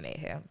discriminate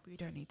here. We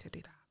don't need to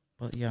do that.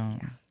 But yeah.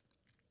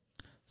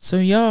 So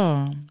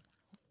yeah,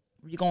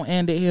 we gonna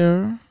end it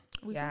here.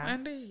 We Yeah. can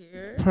end it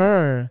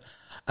here.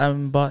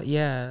 But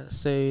yeah,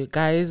 so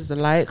guys,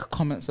 like,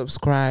 comment,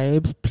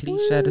 subscribe,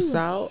 please share this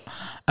out.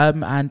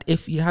 And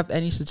if you have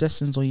any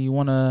suggestions or you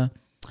wanna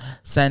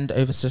send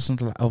over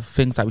suggestions of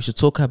things that we should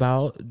talk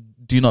about,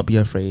 do not be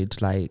afraid.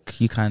 Like,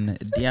 you can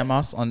DM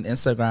us on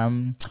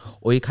Instagram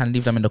or you can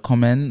leave them in the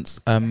comments.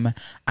 And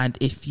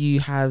if you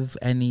have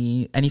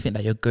anything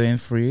that you're going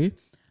through,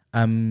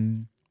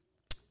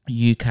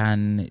 you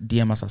can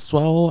DM us as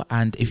well.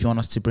 And if you want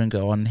us to bring it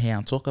on here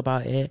and talk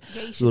about it,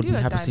 Yeah, you we should would do be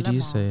a happy to do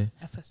dilemma so.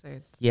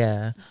 episode.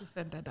 Yeah. You should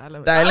send that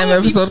dilemma. Dilemma That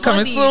would be episode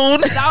coming funny.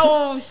 soon. That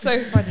would be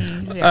so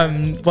funny.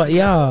 Yeah. But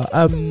yeah,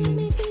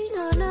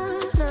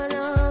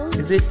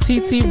 is it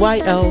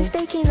TTYL?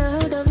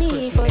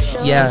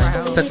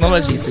 Yeah,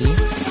 technology, see?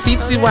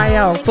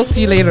 TTYL. Talk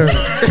to you later.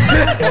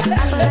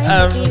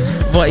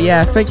 But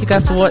yeah, thank you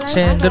guys for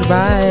watching.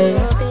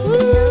 Goodbye.